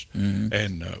outrageous.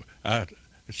 And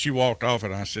she walked off,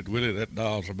 and I said, Willie, that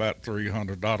doll's about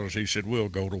 $300. He said, we'll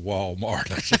go to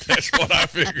Walmart. I said, that's what I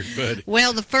figured, buddy.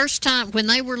 Well, the first time, when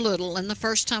they were little, and the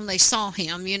first time they saw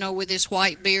him, with his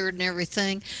white beard and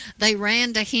everything, they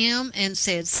ran to him and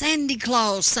said, Sandy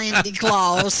Claus, Sandy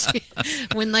Claus,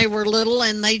 when they were little,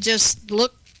 and they just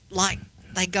looked like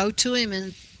they go to him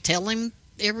and tell him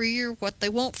every year what they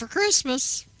want for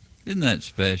Christmas. Isn't that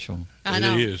special? I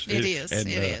know. It is. It is. And,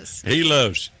 it is. He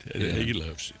loves it. Yeah. He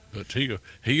loves it. But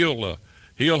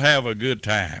he'll have a good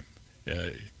time.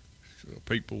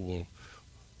 People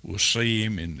will see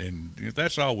him, and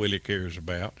that's all Willie cares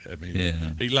about. I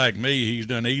mean, he like me. He's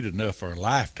done eat enough for a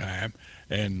lifetime,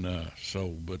 and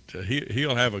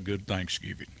he'll have a good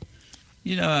Thanksgiving.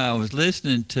 I was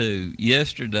listening to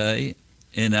yesterday,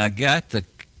 and I got the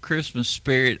Christmas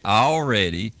spirit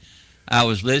already. I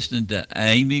was listening to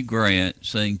Amy Grant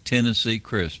sing Tennessee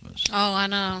Christmas. Oh, I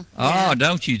know. Oh,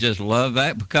 don't you just love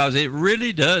that? Because it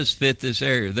really does fit this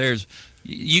area.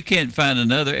 You can't find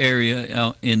another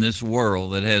area in this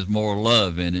world that has more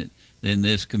love in it than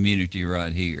this community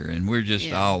right here, and we're just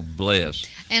all blessed.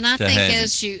 And I think have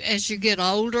as you get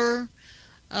older,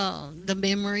 the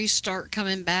memories start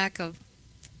coming back of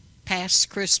past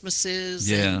Christmases.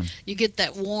 Yeah. And you get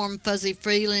that warm, fuzzy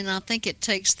feeling. I think it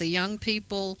takes the young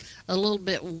people a little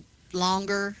bit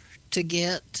longer to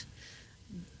get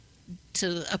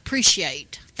to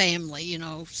appreciate family.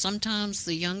 Sometimes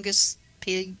the youngest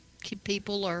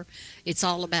people it's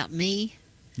all about me.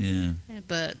 Yeah.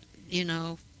 But,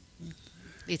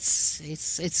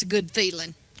 it's a good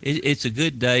feeling. It's a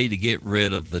good day to get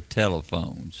rid of the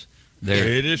telephones.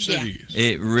 It is.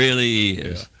 It really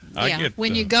is.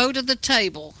 When you go to the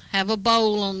table, have a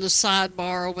bowl on the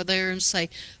sidebar over there and say,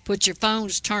 put your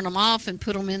phones, turn them off, and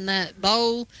put them in that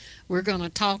bowl. We're going to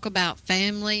talk about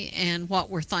family and what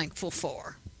we're thankful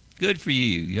for. Good for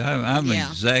you. I'm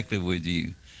exactly with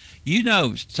you.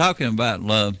 Talking about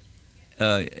love,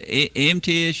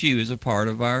 MTSU is a part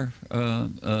of our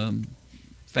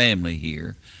family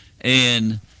here,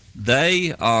 and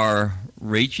they are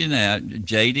reaching out.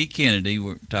 J.D. Kennedy,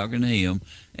 we're talking to him,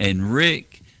 and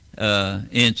Rick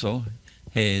Insel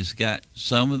has got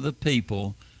some of the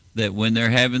people that when they're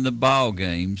having the ball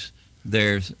games,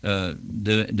 they're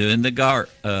doing the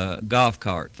golf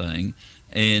cart thing,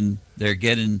 and they're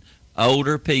getting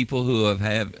older people who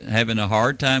having a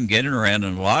hard time getting around,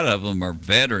 and a lot of them are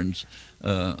veterans,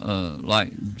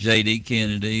 like J.D.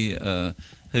 Kennedy,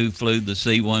 who flew the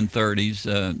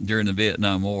C-130s during the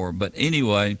Vietnam War. But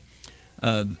anyway,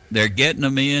 they're getting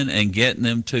them in and getting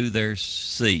them to their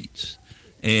seats.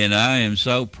 And I am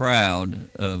so proud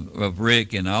of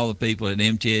Rick and all the people at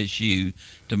MTSU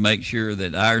to make sure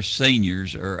that our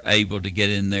seniors are able to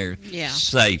get in there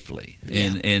safely.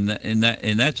 And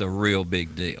that's a real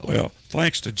big deal. Well,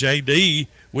 thanks to JD,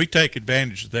 we take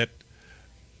advantage of that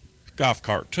golf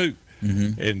cart too.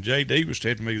 Mm-hmm. And JD was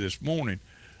telling me this morning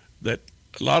that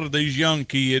a lot of these young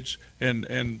kids and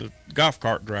the golf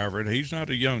cart driver, and he's not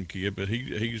a young kid, but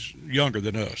he's younger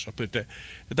than us. I put that.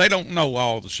 They don't know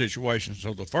all the situations.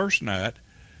 So the first night,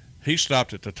 he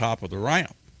stopped at the top of the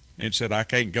ramp and said, I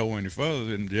can't go any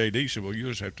further. And JD said, well, you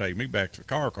just have to take me back to the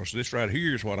car because this right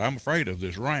here is what I'm afraid of,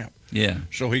 this ramp. Yeah.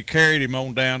 So he carried him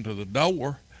on down to the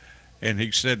door, And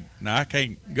he said, "Now I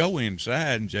can't go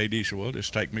inside." And JD said, "Well,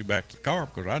 just take me back to the car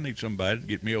because I need somebody to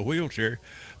get me a wheelchair."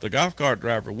 The golf cart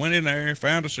driver went in there,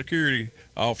 found a security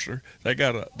officer. They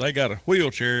got a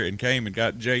wheelchair and came and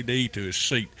got JD to his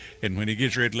seat. And when he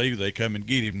gets ready to leave, they come and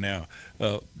get him. Now,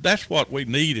 that's what we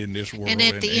need in this world. And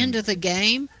at the end of the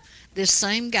game, this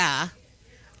same guy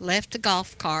left the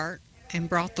golf cart and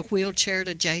brought the wheelchair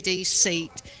to JD's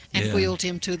seat and wheeled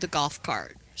him to the golf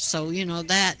cart. So,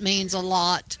 that means a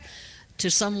lot to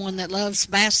someone that loves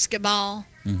basketball.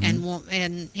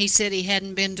 And he said he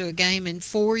hadn't been to a game in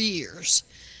 4 years.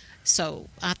 So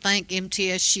I thank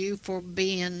MTSU for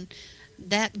being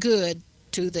that good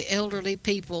to the elderly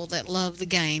people that love the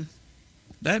game.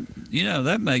 That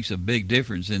makes a big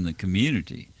difference in the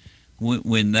community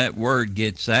when that word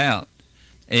gets out,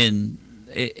 and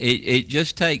it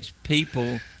just takes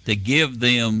people to give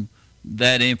them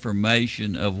that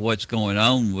information of what's going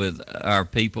on with our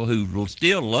people who will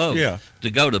still love to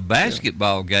go to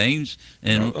basketball games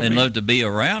and love to be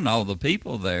around all the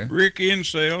people there. Rick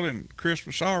Insell and Chris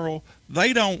Massaro,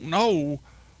 they don't know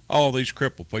all these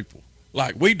crippled people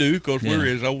like we do because we're,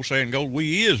 as old saying goes,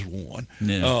 we is one.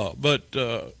 But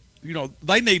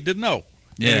they need to know.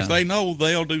 And if they know,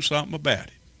 they'll do something about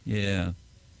it. Yeah.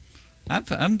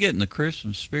 I'm getting the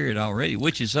Christmas spirit already,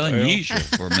 which is unusual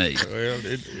for me.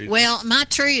 Well, my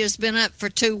tree has been up for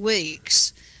 2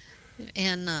 weeks,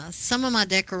 and some of my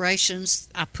decorations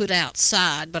I put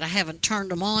outside, but I haven't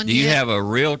turned them on yet. Do you have a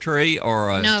real tree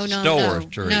or a store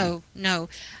tree? No.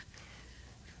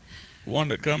 One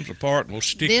that comes apart and will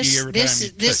stick you every time you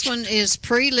touch This one is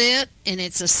pre-lit, and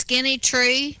it's a skinny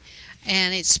tree,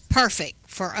 and it's perfect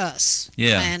for us.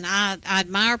 Yeah. And I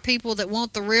admire people that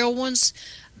want the real ones,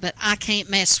 but I can't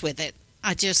mess with it.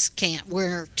 I just can't.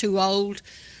 We're too old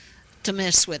to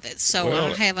mess with it. So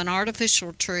I have an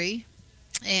artificial tree,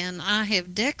 and I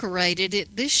have decorated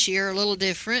it this year a little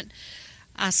different.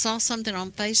 I saw something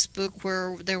on Facebook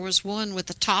where there was one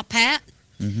with a top hat,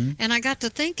 and I got to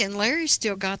thinking, Larry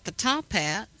still got the top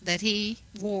hat that he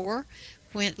wore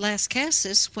when Las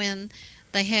Casas when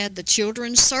they had the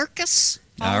children's circus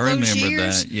all those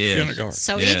years. That, yeah.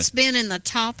 So it's been in the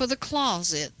top of the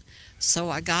closet.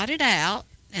 So I got it out,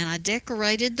 and I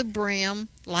decorated the brim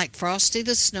like Frosty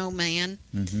the Snowman,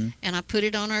 and I put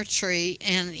it on our tree,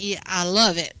 and I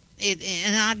love it.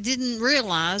 And I didn't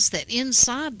realize that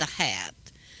inside the hat,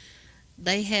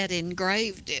 they had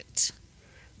engraved it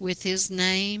with his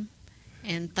name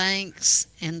and thanks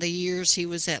and the years he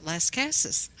was at Las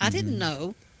Casas. I didn't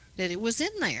know that it was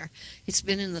in there. It's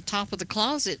been in the top of the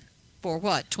closet for,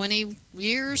 20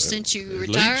 years since you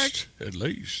retired? At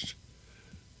least.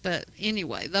 But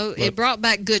anyway, it brought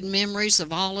back good memories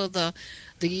of all of the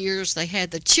years they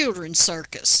had the children's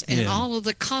circus and all of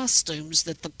the costumes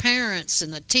that the parents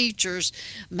and the teachers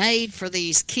made for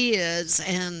these kids.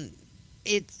 And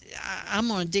I'm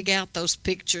going to dig out those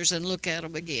pictures and look at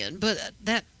them again. But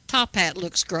that top hat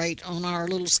looks great on our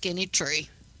little skinny tree.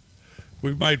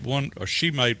 We made one, or she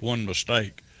made one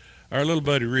mistake. Our little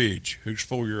buddy Ridge, who's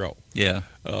 4-year-old. Yeah.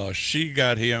 She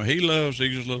got him. He loves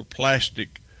these little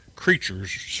plastic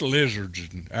creatures, lizards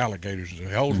and alligators. He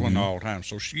holds one all the time.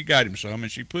 So she got him some,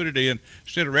 and she put it in,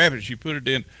 instead of wrapping it, she put it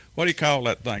in, what do you call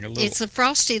that thing? It's a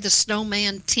Frosty the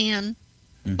Snowman tin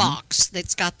box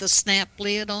that's got the snap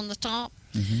lid on the top.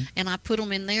 And I put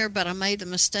them in there, but I made the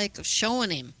mistake of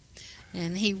showing him.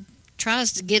 And he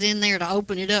tries to get in there to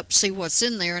open it up, see what's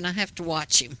in there, and I have to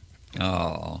watch him.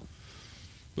 Oh.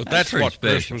 But that's what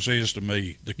special. Christmas is to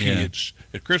me, the kids.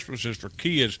 Yeah. Christmas is for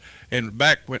kids. And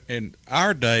back in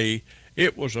our day,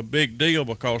 it was a big deal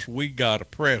because we got a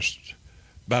present.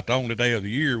 About the only day of the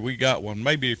year we got one,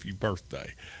 maybe if your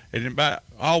birthday. And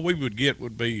all we would get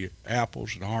would be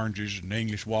apples and oranges and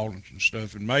English walnuts and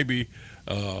stuff, and maybe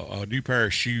a new pair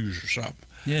of shoes or something.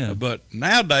 Yeah. But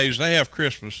nowadays they have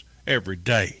Christmas every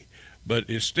day. But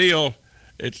it's still...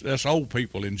 Us old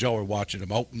people enjoy watching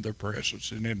them open their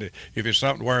presents, and then if it's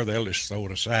something where they'll just throw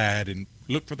it aside and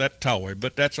look for that toy.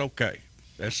 But that's okay.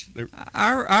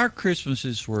 Our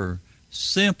Christmases were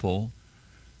simple,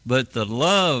 but the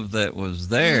love that was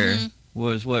there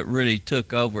was what really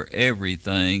took over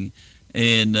everything.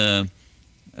 And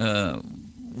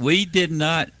we did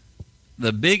not.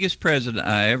 The biggest present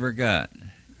I ever got,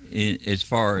 as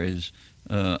far as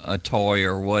a toy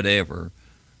or whatever,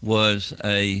 was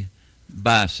a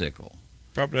bicycle.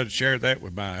 Probably didn't share that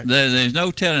with Mike. There's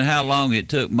no telling how long it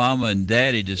took Mama and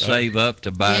Daddy to save up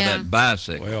to buy that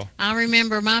bicycle. Well, I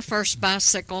remember my first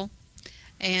bicycle,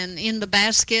 and in the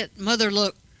basket, Mother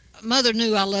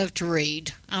knew I loved to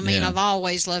read. I mean, I've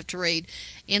always loved to read.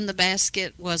 In the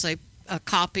basket was a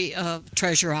copy of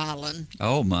Treasure Island.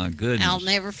 Oh my goodness! I'll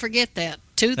never forget that.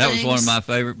 That was one of my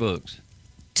favorite books.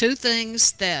 Two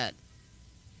things that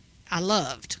I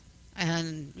loved,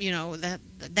 and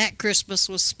that Christmas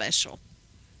was special.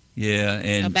 Yeah,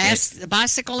 and a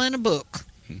bicycle and a book.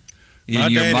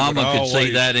 Your mama could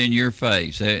see that in your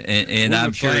face, and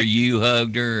I'm sure you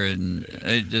hugged her, and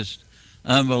it just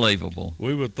unbelievable.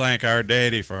 We would thank our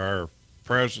daddy for our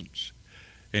presents,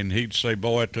 and he'd say,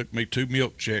 "Boy, it took me 2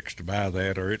 milk checks to buy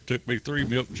that," or "It took me 3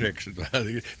 milk checks to buy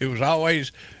that." It was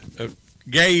always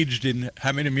gauged in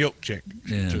how many milk checks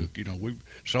it took. We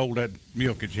sold that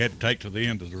milk that you had to take to the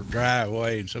end of the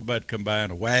driveway, and somebody'd come by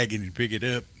in a wagon and pick it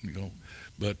up.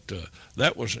 But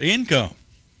that was income.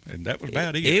 And that was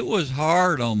about it. It was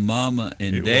hard on Mama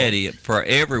and Daddy for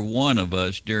every one of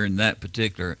us during that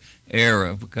particular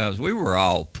era, because we were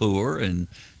all poor, and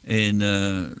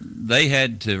they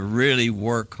had to really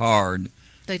work hard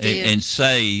and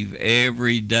save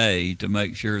every day to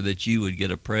make sure that you would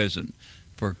get a present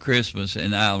for Christmas.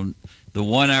 And the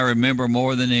one I remember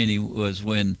more than any was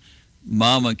when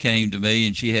Mama came to me,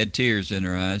 and she had tears in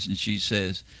her eyes, and she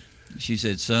said,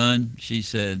 "Son," she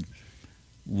said,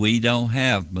 "we don't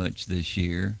have much this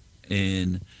year,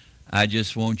 and I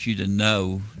just want you to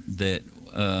know that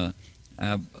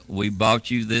we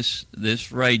bought you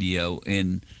this radio,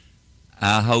 and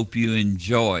I hope you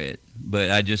enjoy it, but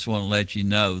I just want to let you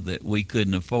know that we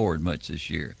couldn't afford much this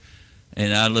year."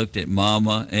 And I looked at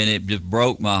Mama, and it just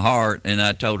broke my heart, and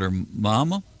I told her,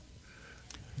 "Mama,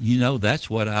 that's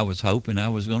what I was hoping I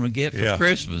was going to get for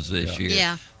Christmas this year."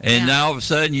 Yeah. And all of a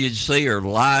sudden you'd see her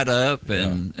light up,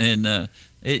 and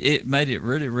it made it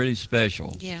really, really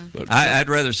special. Yeah. I'd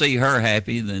rather see her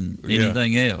happy than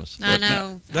anything else. I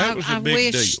know. That was a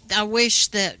big deal. I wish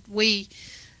that we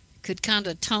could kind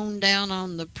of tone down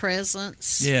on the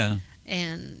presents. Yeah.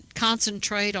 And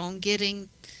concentrate on getting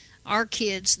our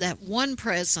kids that one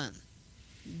present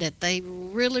that they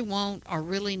really want or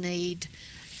really need,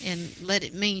 and let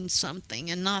it mean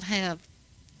something, and not have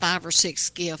 5 or 6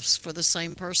 gifts for the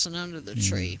same person under the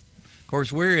tree. Of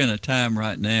course, we're in a time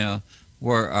right now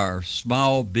where our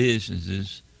small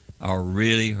businesses are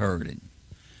really hurting.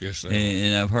 Yes, sir.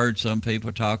 And I've heard some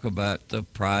people talk about the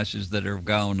prices that have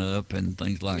gone up and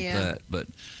things like that. But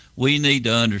we need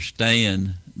to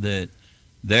understand that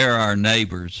they're our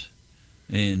neighbors,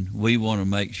 and we want to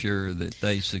make sure that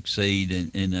they succeed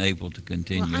and able to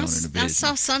continue on in the business. I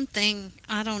saw something,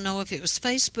 I don't know if it was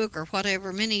Facebook or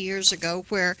whatever, many years ago,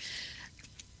 where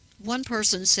one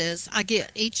person says, "I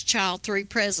get each child 3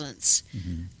 presents,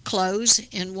 clothes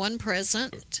in one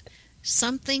present,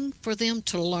 something for them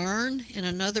to learn in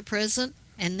another present,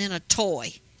 and then a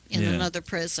toy in another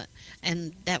present."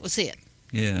 And that was it.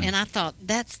 Yeah. And I thought,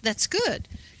 that's good.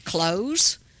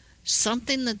 Clothes,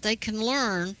 something that they can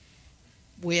learn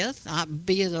with,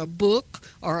 be it a book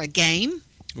or a game,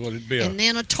 it'd be and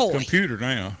then a toy. Computer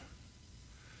now.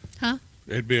 Huh?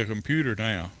 It'd be a computer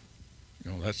now.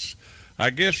 That's. I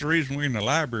guess the reason we're in the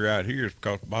library out here is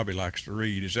because Bobby likes to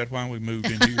read. Is that why we moved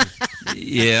in here?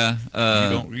 Yeah.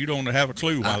 You don't have a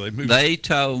clue why they moved. They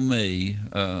told me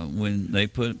when they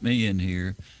put me in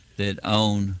here that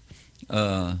on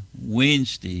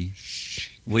Wednesday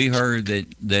we heard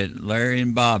that Larry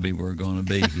and Bobby were going to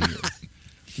be here.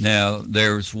 Now,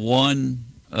 there's one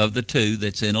of the two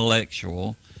that's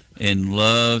intellectual and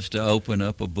loves to open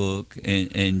up a book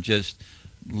and just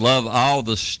love all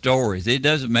the stories. It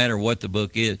doesn't matter what the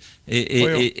book is.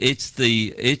 It's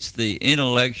the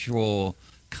intellectual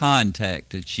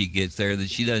contact that she gets there that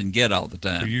she doesn't get all the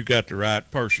time. You got the right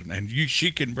person, and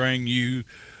she can bring you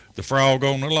the Frog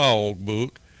on the Log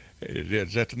book.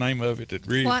 Is that the name of it?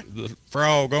 The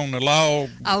Frog on the Log.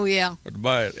 Oh, yeah. In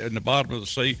the bottom of the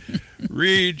sea.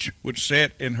 Ridge would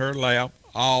sit in her lap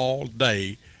all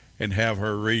day and have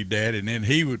her read that, and then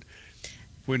he would,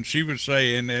 when she would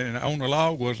say, and on the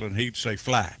log and he'd say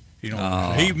fly.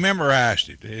 He memorized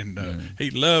it, and he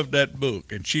loved that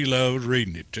book, and she loved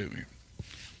reading it to him.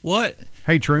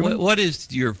 Hey, Truman. What is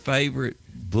your favorite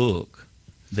book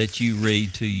that you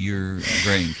read to your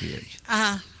grandkids?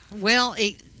 Well,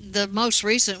 the most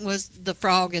recent was The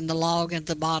Frog in the Log at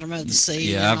the Bottom of the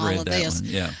Sea. Yeah, and I've all read of that this. one.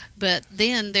 Yeah. But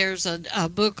then there's a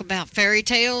book about fairy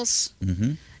tales,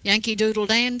 Yankee Doodle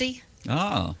Dandy,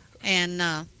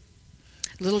 and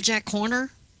Little Jack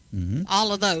Horner.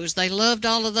 All of those. They loved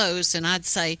all of those. And I'd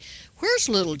say, "Where's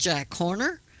Little Jack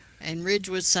Horner?" And Ridge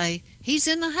would say, "He's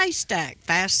in the haystack,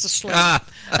 fast asleep."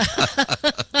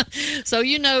 So,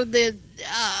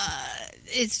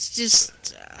 it's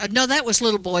just, no, that was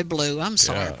Little Boy Blue. I'm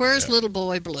sorry. Where's Little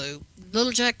Boy Blue?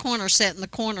 Little Jack Horner sat in the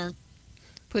corner,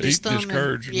 put his thumb in.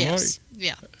 Courage and yes,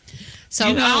 yeah.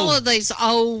 So all of these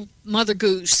old Mother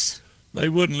Goose They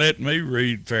wouldn't let me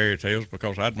read fairy tales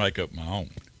because I'd make up my own.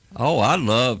 Oh, I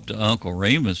loved Uncle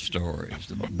Remus stories.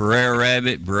 The Brer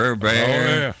Rabbit, Brer Bear.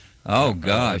 Oh, yeah. Oh,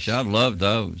 gosh, I loved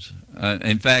those.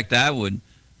 In fact, I would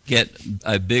get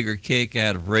a bigger kick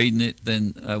out of reading it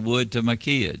than I would to my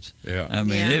kids. Yeah. I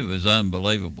mean, it was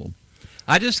unbelievable.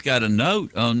 I just got a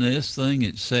note on this thing.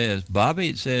 It says, Bobby,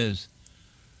 it says,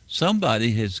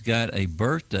 somebody has got a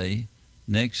birthday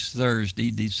next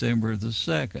Thursday, December the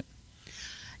 2nd.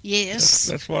 Yes.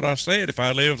 That's what I said. If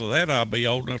I live to that, I'll be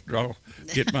old enough to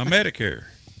get my Medicare.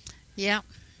 Yeah.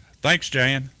 Thanks,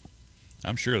 Jan.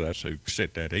 I'm sure that's who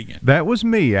set that in. That was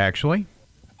me, actually.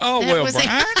 Oh, That well, was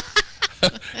Brian,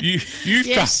 you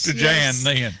Yes, talked to Jan yes.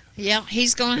 then. Yeah,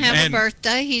 he's going to have a And-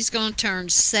 birthday. He's going to turn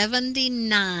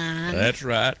 79. That's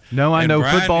right. No, I And know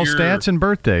Brian, football your- stats and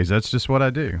birthdays. That's just what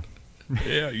I do.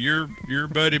 Yeah, your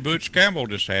buddy Butch Campbell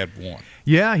just had one.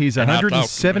 Yeah, he's And I talked to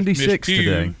Miss 176 Pugh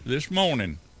today. this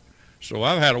morning. So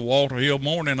I've had a Walter Hill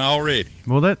morning already.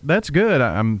 Well, that's good.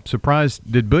 I'm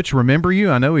surprised. Did Butch remember you?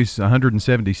 I know he's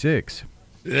 176.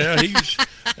 Yeah, he's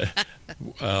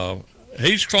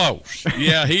close.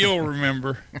 Yeah, he'll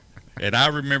remember. And I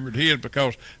remembered his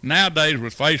because nowadays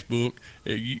with Facebook,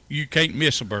 you can't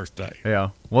miss a birthday. Yeah.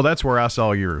 Well, that's where I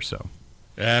saw yours. So.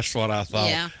 That's what I thought.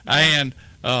 Yeah. And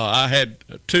I had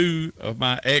two of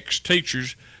my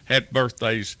ex-teachers had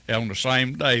birthdays on the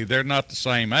same day. They're not the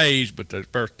same age, but their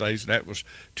birthdays. That was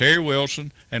Terry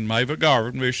Wilson and Mava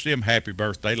Garvin. Wished them happy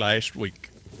birthday last week.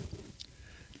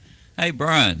 Hey,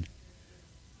 Brian.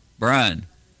 Brian,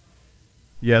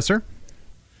 Yes, sir.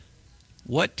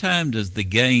 what time does the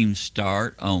game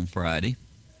start on Friday?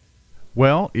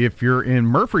 Well, if you're in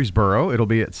Murfreesboro, it'll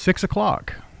be at 6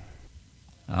 o'clock.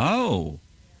 Oh,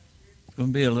 it's going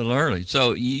to be a little early.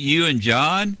 So you and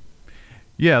John?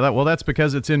 Yeah, that's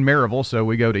because it's in Maryville, so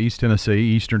we go to East Tennessee,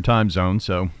 Eastern Time Zone.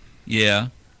 So. Yeah.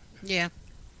 Yeah.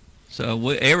 So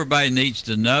everybody needs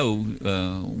to know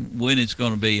when it's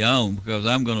going to be on because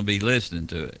I'm going to be listening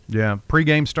to it. Yeah,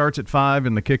 pregame starts at 5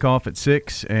 and the kickoff at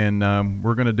 6, and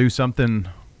we're going to do something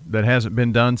that hasn't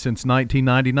been done since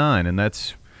 1999, and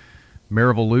that's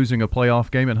Maryville losing a playoff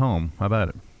game at home. How about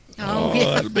it? Oh, yeah.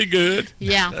 That'll be good.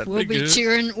 Yeah, That'd we'll be good.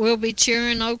 cheering. We'll be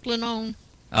cheering Oakland on.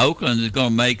 Oakland is going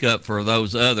to make up for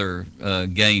those other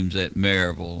games at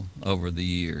Maryville over the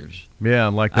years. Yeah,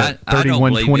 like that I don't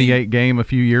believe 31-28 game a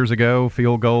few years ago,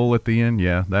 field goal at the end.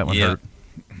 Yeah, that one hurt.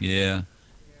 Yeah.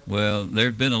 Well,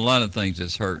 there's been a lot of things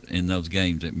that's hurt in those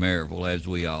games at Maryville, as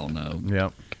we all know. Yeah.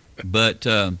 But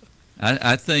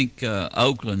I think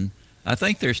Oakland, I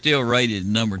think they're still rated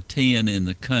number 10 in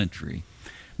the country.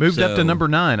 Moved up to So- number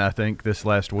 9, I think, this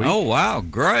last week. Oh, wow,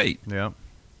 great. Yeah.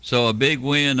 So a big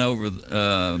win over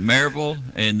Maryville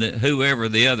and whoever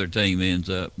the other team ends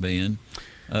up being.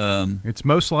 It's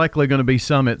most likely going to be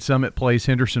Summit. Summit plays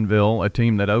Hendersonville, a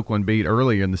team that Oakland beat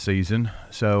early in the season.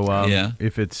 So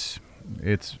if it's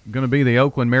going to be the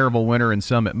Oakland Maryville winner and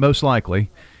Summit, most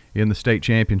likely in the state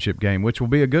championship game, which will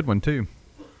be a good one too.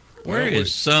 Where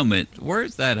is Summit? Where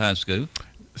is that high school?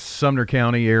 Sumner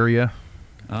County area.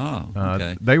 Oh,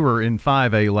 okay. They were in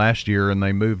 5A last year, and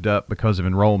they moved up because of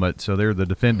enrollment, so they're the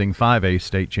defending 5A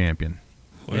state champion.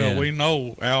 Well, we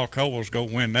know Alcoa's going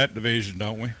to win that division,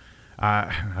 don't we?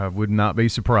 I would not be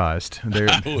surprised. They're,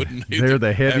 I wouldn't either. They're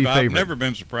the heavy I've favorite. never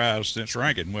been surprised since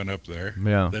Rankin went up there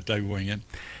that they win.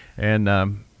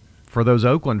 And for those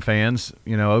Oakland fans,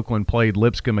 Oakland played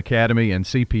Lipscomb Academy and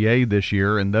CPA this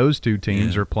year, and those two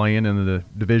teams are playing in the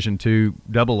Division II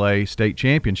AA state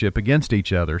championship against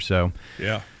each other. So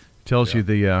tells you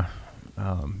the,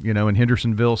 and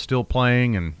Hendersonville still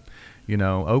playing, and,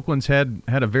 Oakland's had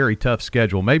a very tough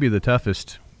schedule, maybe the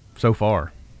toughest so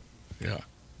far. Yeah.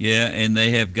 Yeah, and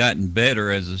they have gotten better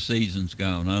as the season's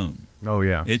gone on. Oh,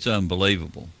 yeah. It's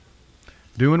unbelievable.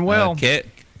 Doing well.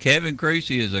 Kevin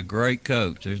Creasy is a great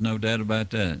coach. There's no doubt about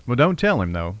that. Well, don't tell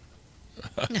him, though.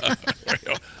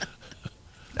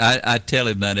 I tell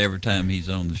him that every time he's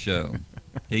on the show.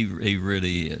 He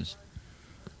really is.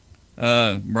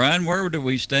 Brian, where do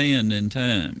we stand in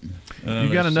time?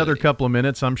 You got another couple of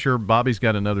minutes. I'm sure Bobby's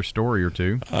got another story or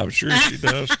two. I'm sure she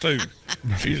does, too.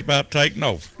 She's about taking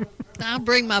over. I'll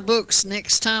bring my books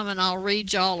next time, and I'll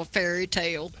read y'all a fairy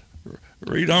tale.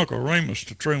 Read Uncle Remus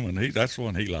to Truman. That's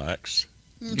one he likes.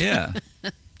 Yeah.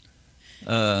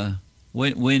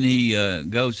 When he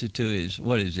goes to his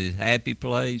his happy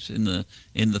place in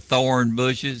the thorn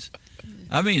bushes.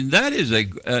 I mean, that is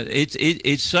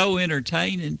it's so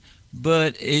entertaining,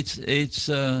 but it's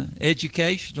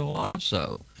educational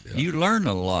also. Yeah. You learn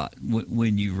a lot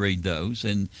when you read those,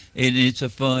 and it's a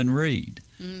fun read.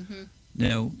 Mm-hmm.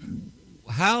 Now,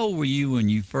 how old were you when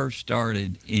you first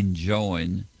started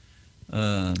enjoying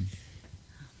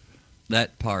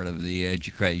that part of the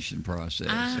education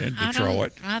process in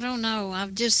Detroit? I don't know. I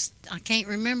can't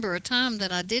remember a time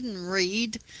that I didn't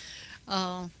read.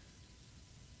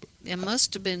 It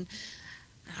must have been,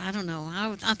 I don't know.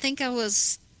 I think I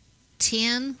was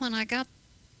 10 when I got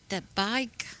that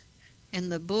bike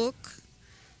and the book.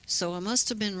 So I must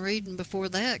have been reading before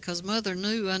that because Mother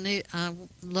knew I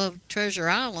loved Treasure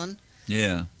Island.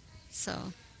 Yeah.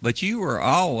 So. But you were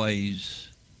always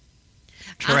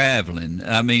traveling.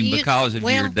 Because of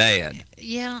your dad.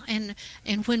 Yeah, and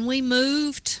when we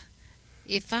moved,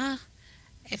 if I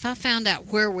found out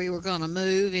where we were going to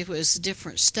move, if it was a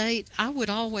different state, I would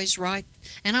always write.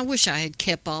 And I wish I had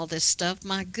kept all this stuff.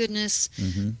 My goodness,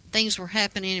 things were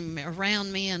happening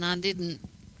around me, and I didn't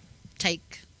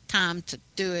take time to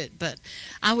do it. But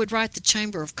I would write the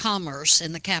Chamber of Commerce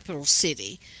in the capital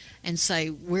city and say,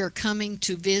 we're coming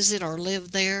to visit or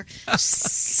live there.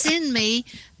 Send me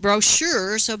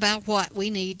brochures about what we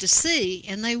need to see,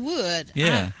 and they would.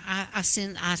 Yeah. I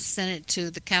sent it to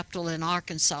the capital in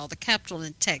Arkansas, the capital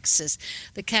in Texas,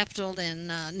 the capital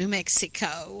in New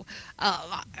Mexico,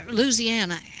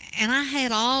 Louisiana, and I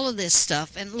had all of this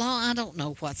stuff. And I don't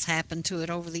know what's happened to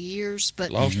it over the years, but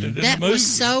that was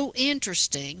so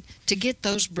interesting to get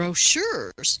those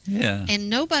brochures. Yeah.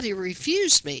 And nobody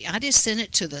refused me. I just sent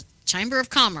it to the Chamber of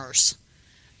Commerce.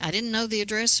 I didn't know the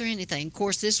address or anything. Of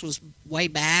course, this was way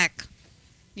back,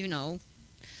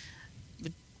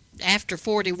 after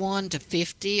 41 to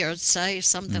 50, or say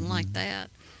something like that.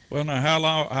 Well, now,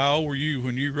 how old were you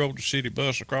when you rode the city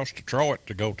bus across Detroit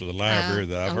to go to the library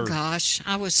that I've heard? Oh, gosh.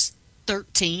 I was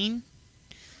 13.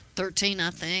 13,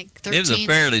 I think. 13. It was a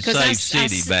fairly safe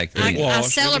city back then. I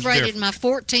celebrated my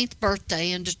 14th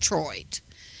birthday in Detroit,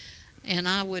 and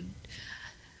I would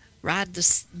ride the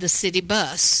city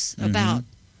bus about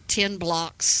 10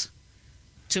 blocks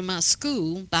to my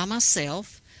school by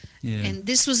myself. Yeah. And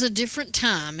this was a different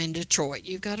time in Detroit.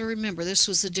 You've got to remember, this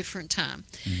was a different time.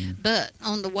 But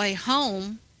on the way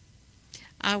home,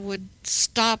 I would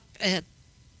stop at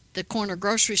the corner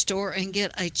grocery store and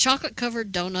get a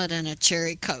chocolate-covered donut and a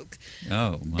cherry Coke.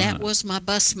 Oh, my. That was my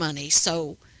bus money,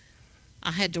 so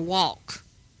I had to walk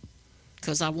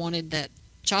because I wanted that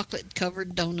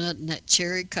chocolate-covered donut and that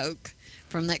cherry Coke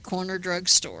from that corner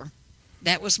drugstore.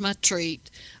 That was my treat,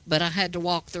 but I had to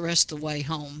walk the rest of the way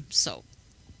home, so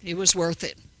it was worth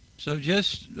it. So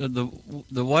just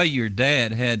the way your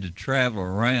dad had to travel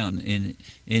around in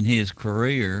his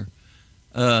career,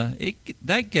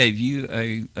 that gave you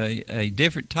a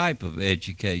different type of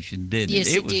education, didn't it?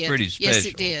 Yes, it was did. pretty special. Yes,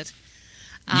 it did.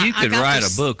 You could write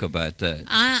a book about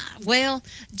that. Well,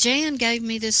 Jan gave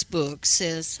me this book,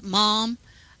 says, Mom,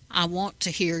 I want to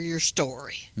hear your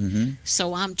story.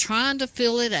 So I'm trying to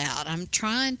fill it out. I'm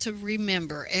trying to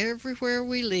remember everywhere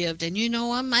we lived. And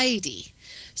I'm 80.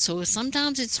 So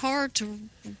sometimes it's hard to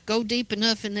go deep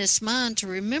enough in this mind to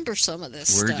remember some of this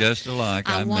stuff. We're just alike.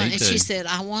 Me too. And she said,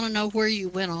 I want to know where you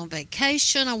went on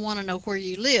vacation. I want to know where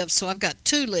you live. So I've got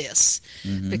 2 lists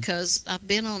because I've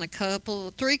been on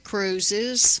 3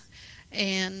 cruises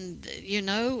and,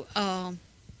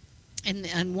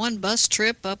 and 1 bus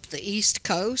trip up the East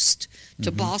Coast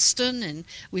to Boston. And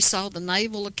we saw the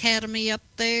Naval Academy up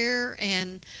there.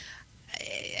 And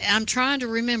I'm trying to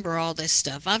remember all this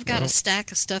stuff. I've got a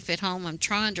stack of stuff at home. I'm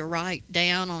trying to write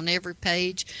down on every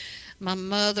page. My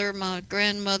mother, my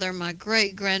grandmother, my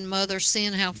great-grandmother,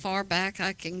 seeing how far back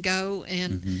I can go.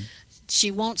 And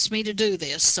she wants me to do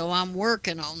this, so I'm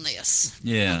working on this.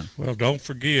 Yeah. Well, don't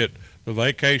forget the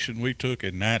vacation we took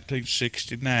in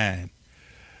 1969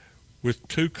 with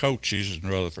 2 coaches in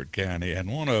Rutherford County,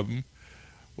 and one of them,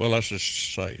 well, let's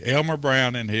just say Elmer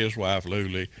Brown and his wife,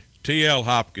 Lulie, T.L.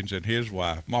 Hopkins and his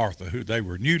wife, Martha, who they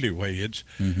were newlyweds,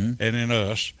 and then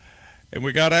us. And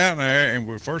we got out there, and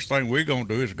the first thing we're going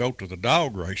to do is go to the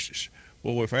dog races.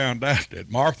 Well, we found out that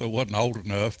Martha wasn't old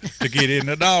enough to get in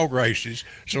the dog races,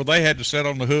 so they had to sit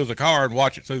on the hood of the car and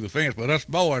watch it through the fence. But us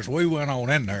boys, we went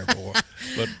on in there, boy.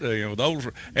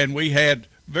 But, and we had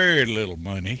very little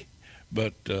money.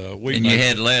 But you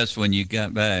had less when you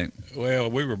got back.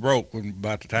 Well, we were broke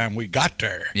about the time we got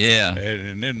there. Yeah.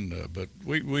 And then, but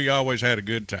we always had a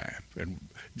good time. And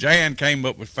Jan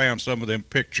found some of them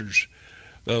pictures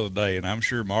the other day, and I'm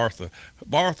sure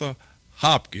Martha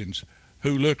Hopkins,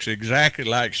 who looks exactly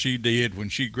like she did when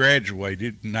she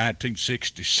graduated in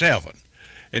 1967.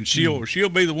 And she'll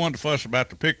be the one to fuss about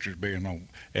the pictures being on.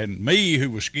 And me,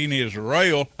 who was skinny as a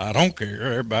rail, I don't care.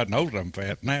 Everybody knows I'm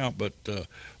fat now, but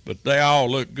they all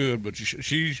look good. But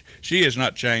she has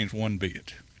not changed one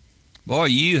bit. Boy,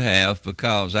 you have,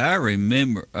 because I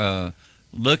remember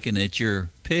looking at your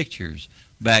pictures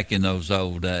back in those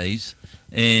old days,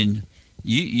 and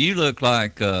you look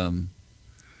like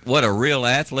what a real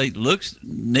athlete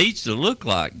needs to look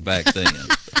like back then.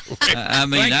 I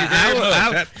mean,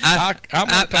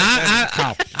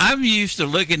 I'm used to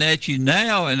looking at you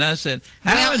now, and I said,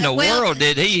 how in the world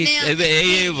did he be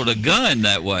able to gun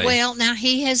that way? Well, now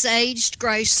he has aged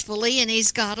gracefully, and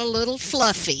he's got a little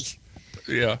fluffy.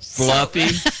 Yeah. Fluffy?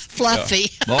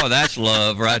 Fluffy. Yeah. Boy, that's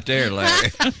love right there,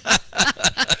 Larry.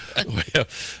 Well,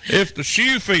 if the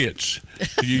shoe fits,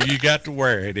 you got to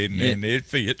wear it, and it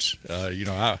fits.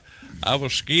 I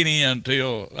was skinny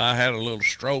until I had a little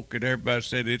stroke, and everybody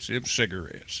said it's them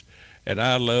cigarettes. And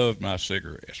I loved my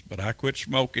cigarettes, but I quit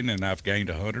smoking, and I've gained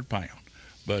 100 pounds.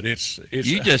 But it's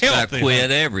you just got to quit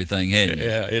everything, hadn't you?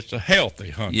 Yeah, it's a healthy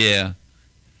hunt. Yeah.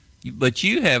 But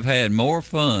you have had more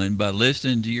fun by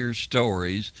listening to your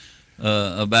stories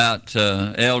about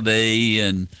LD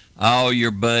and all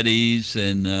your buddies.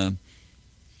 And,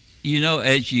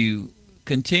 as you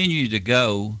continue to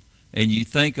go and you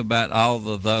think about all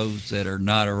of those that are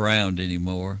not around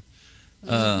anymore,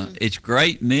 it's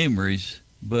great memories,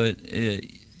 but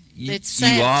you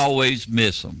always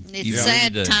miss them. It's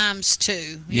sad times,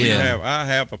 too. Yeah. I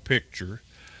have a picture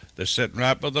that's sitting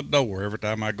right by the door. Every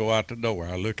time I go out the door,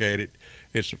 I look at it.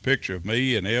 It's a picture of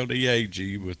me and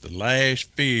LDAG with the last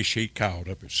fish he caught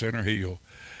up at Center Hill.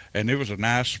 And it was a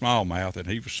nice smallmouth, and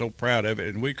he was so proud of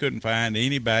it, and we couldn't find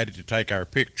anybody to take our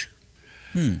picture.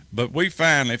 But we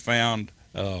finally found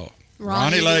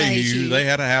Ronnie Lahue. They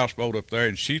had a houseboat up there,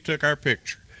 and she took our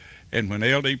picture. And when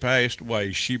LD passed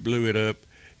away, she blew it up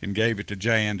and gave it to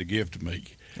Jan to give to me.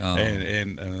 Oh.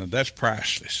 And that's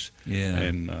priceless. Yeah.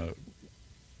 And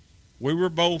we were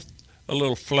both a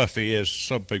little fluffy, as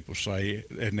some people say,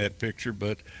 in that picture,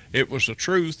 but it was the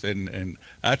truth, and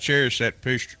I cherish that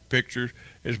picture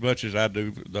as much as I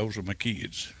do. Those are my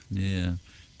kids. Yeah.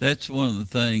 That's one of the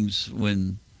things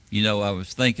when, I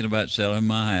was thinking about selling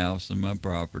my house and my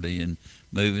property and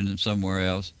moving somewhere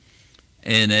else.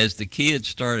 And as the kids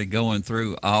started going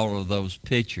through all of those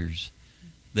pictures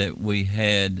that we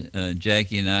had,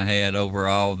 Jackie and I had over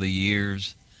all the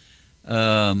years,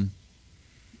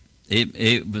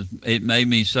 it made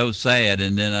me so sad.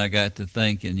 And then I got to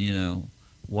thinking,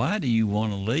 why do you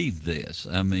want to leave this?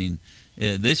 I mean,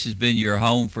 this has been your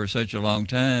home for such a long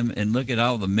time, and look at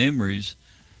all the memories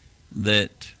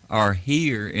that are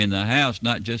here in the house,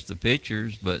 not just the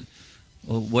pictures, but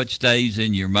what stays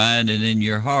in your mind and in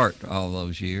your heart all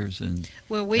those years. And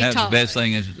that's the best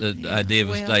thing is the idea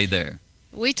of stay there.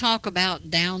 We talk about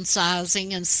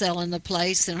downsizing and selling the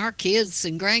place, and our kids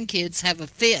and grandkids have a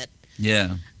fit.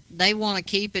 Yeah. They want to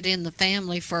keep it in the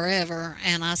family forever.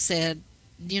 And I said,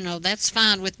 that's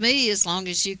fine with me as long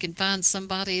as you can find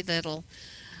somebody that'll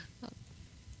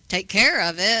take care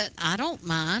of it. I don't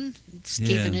mind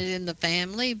keeping it in the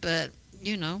family, but,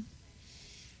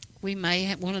 we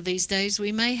may one of these days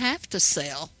we may have to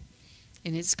sell,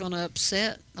 and it's going to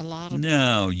upset a lot of people.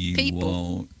 No, you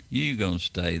won't. You're going to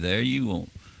stay there. You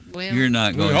won't. Well, you're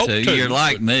not going to. You're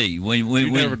like me.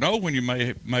 You never know when you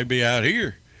may be out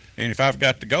here. And if I've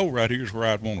got to go, right here's where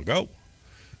I'd want to go.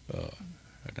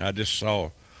 I just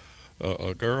saw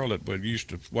a girl that used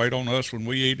to wait on us when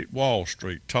we ate at Wall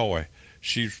Street, Toy.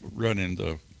 She's running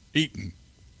the eating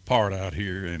part out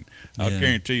here, and I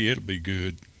guarantee you it'll be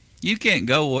good. You can't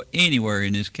go anywhere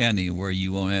in this county where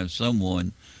you won't have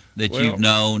someone that you've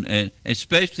known, and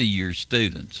especially your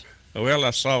students. Well,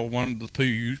 I saw one of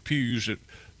the pews at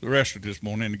the restaurant this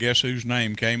morning, and guess whose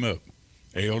name came up?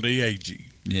 LDAG.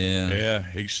 Yeah. Yeah,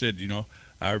 he said,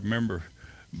 I remember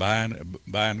buying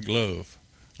a glove.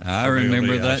 I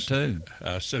remember that too.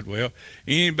 I said, well,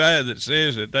 anybody that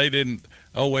says that they didn't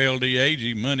owe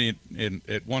LDAG money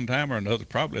at one time or another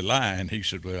probably lying. He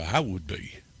said, well, I would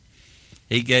be.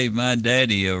 He gave my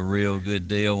daddy a real good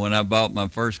deal when I bought my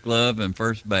first glove and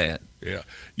first bat. Yeah.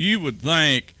 You would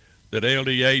think that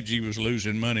LDAG was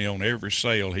losing money on every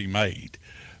sale he made.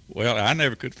 Well, I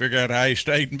never could figure out how he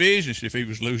stayed in business if he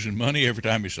was losing money every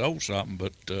time he sold something.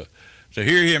 But to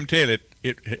hear him tell it,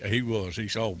 he was. He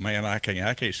said, "Oh man, I can't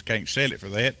sell it for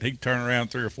that." He'd turn around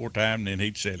 3 or 4 times and then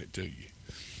he'd sell it to you.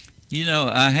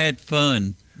 I had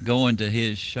fun going to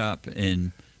his shop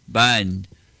and buying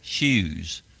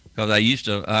shoes because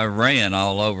I ran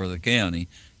all over the county,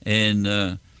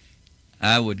 and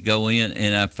I would go in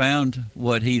and I found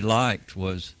what he liked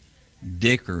was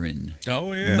dickering.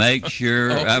 Oh, yeah. Make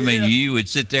sure. I mean, you would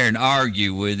sit there and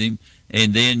argue with him,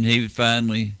 and then he would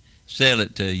finally sell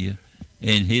it to you.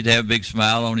 And he'd have a big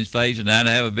smile on his face, and I'd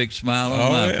have a big smile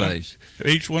on my face.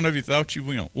 Each one of you thought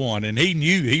you won, and he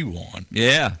knew he won.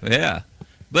 Yeah.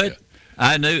 But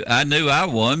I knew I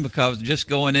won because just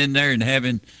going in there and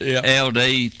having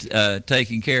LD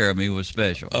taking care of me was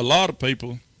special. A lot of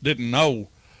people didn't know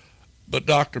But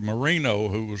Dr. Marino,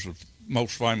 who was the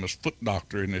most famous foot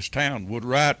doctor in this town, would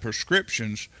write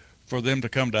prescriptions for them to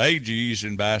come to AG's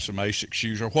and buy some ASICS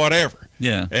shoes or whatever.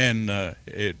 Yeah. And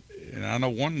and I know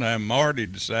one time Marty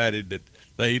decided that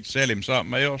they'd sell him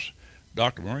something else.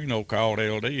 Dr. Marino called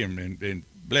LD and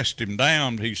blessed him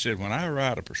down. He said, when I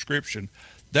write a prescription,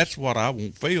 that's what I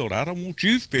want filled. I don't want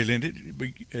you filling it.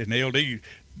 And LD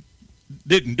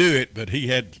didn't do it, but he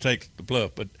had to take the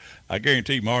bluff. But I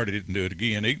guarantee Marty didn't do it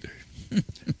again either.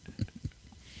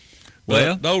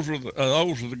 Well, those are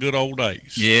the good old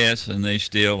days. Yes, and they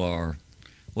still are.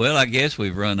 Well, I guess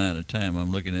we've run out of time.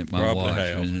 I'm looking at my watch.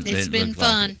 And it's been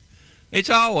fun. It's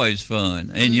always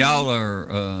fun, and y'all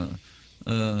are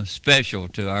special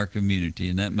to our community,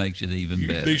 and that makes it even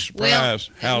better. You'd be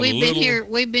surprised how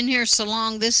we've been here so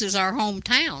long. This is our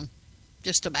hometown,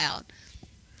 just about.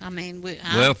 I mean,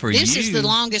 this is the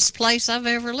longest place I've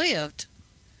ever lived.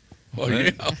 Well,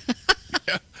 yeah.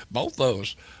 Both of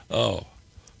us.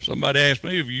 Somebody asked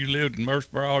me if you lived in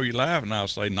Murfreesboro all your life, and I'll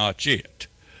say not yet,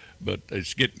 but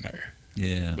it's getting there.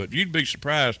 Yeah. But you'd be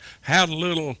surprised how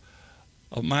little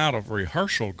amount of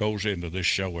rehearsal goes into this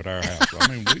show at our house. I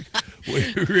mean,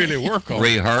 we really work on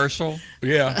rehearsal.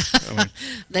 Yeah. I mean,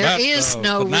 there is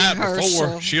no the night rehearsal.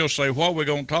 Before, she'll say, "What are we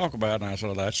going to talk about?" And I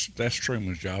said, "That's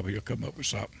Truman's job. He'll come up with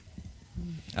something."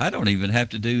 I don't even have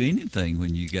to do anything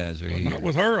when you guys are here. Not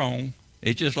with her on.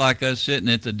 It's just like us sitting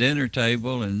at the dinner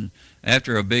table and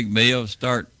after a big meal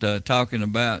start talking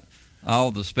about all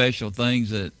the special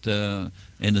things that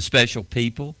and the special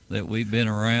people that we've been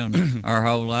around our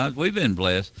whole lives. We've been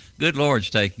blessed. Good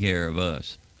Lord's taking care of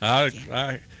us.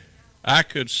 I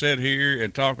could sit here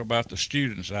and talk about the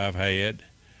students I've had,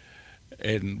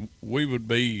 and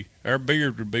our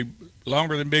beard would be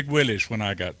longer than Big Willie's when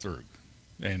I got through.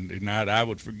 And I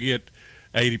would forget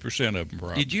 80% of them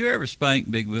probably. Did you ever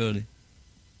spank Big Willie?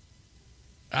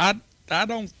 I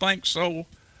don't think so.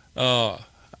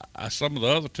 Some of the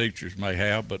other teachers may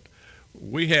have, but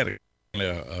we had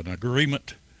an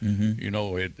agreement. Mm-hmm. You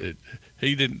know, if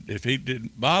he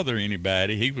didn't bother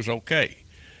anybody, he was okay.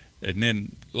 And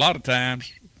then a lot of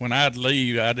times when I'd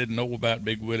leave, I didn't know about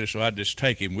Big Willie, so I'd just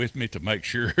take him with me to make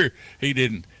sure he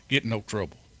didn't get in no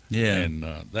trouble. Yeah. And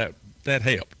that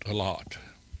helped a lot.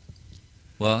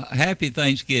 Well, happy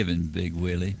Thanksgiving, Big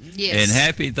Willie. Yes. And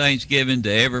happy Thanksgiving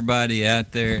to everybody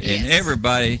out there. Yes. And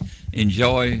everybody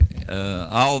enjoy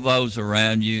all those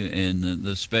around you and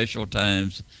the special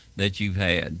times that you've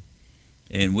had.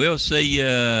 And we'll see you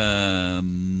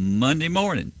Monday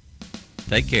morning.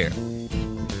 Take care.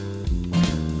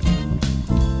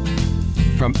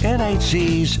 From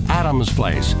NHC's Adams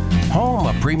Place, home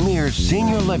of premier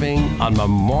senior living on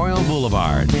Memorial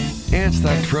Boulevard. It's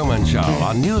The Truman Show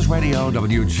on News Radio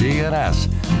WGNS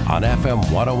on FM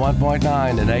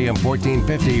 101.9 and AM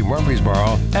 1450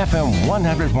 Murfreesboro, FM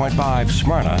 100.5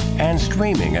 Smyrna, and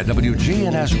streaming at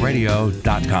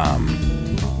WGNSradio.com.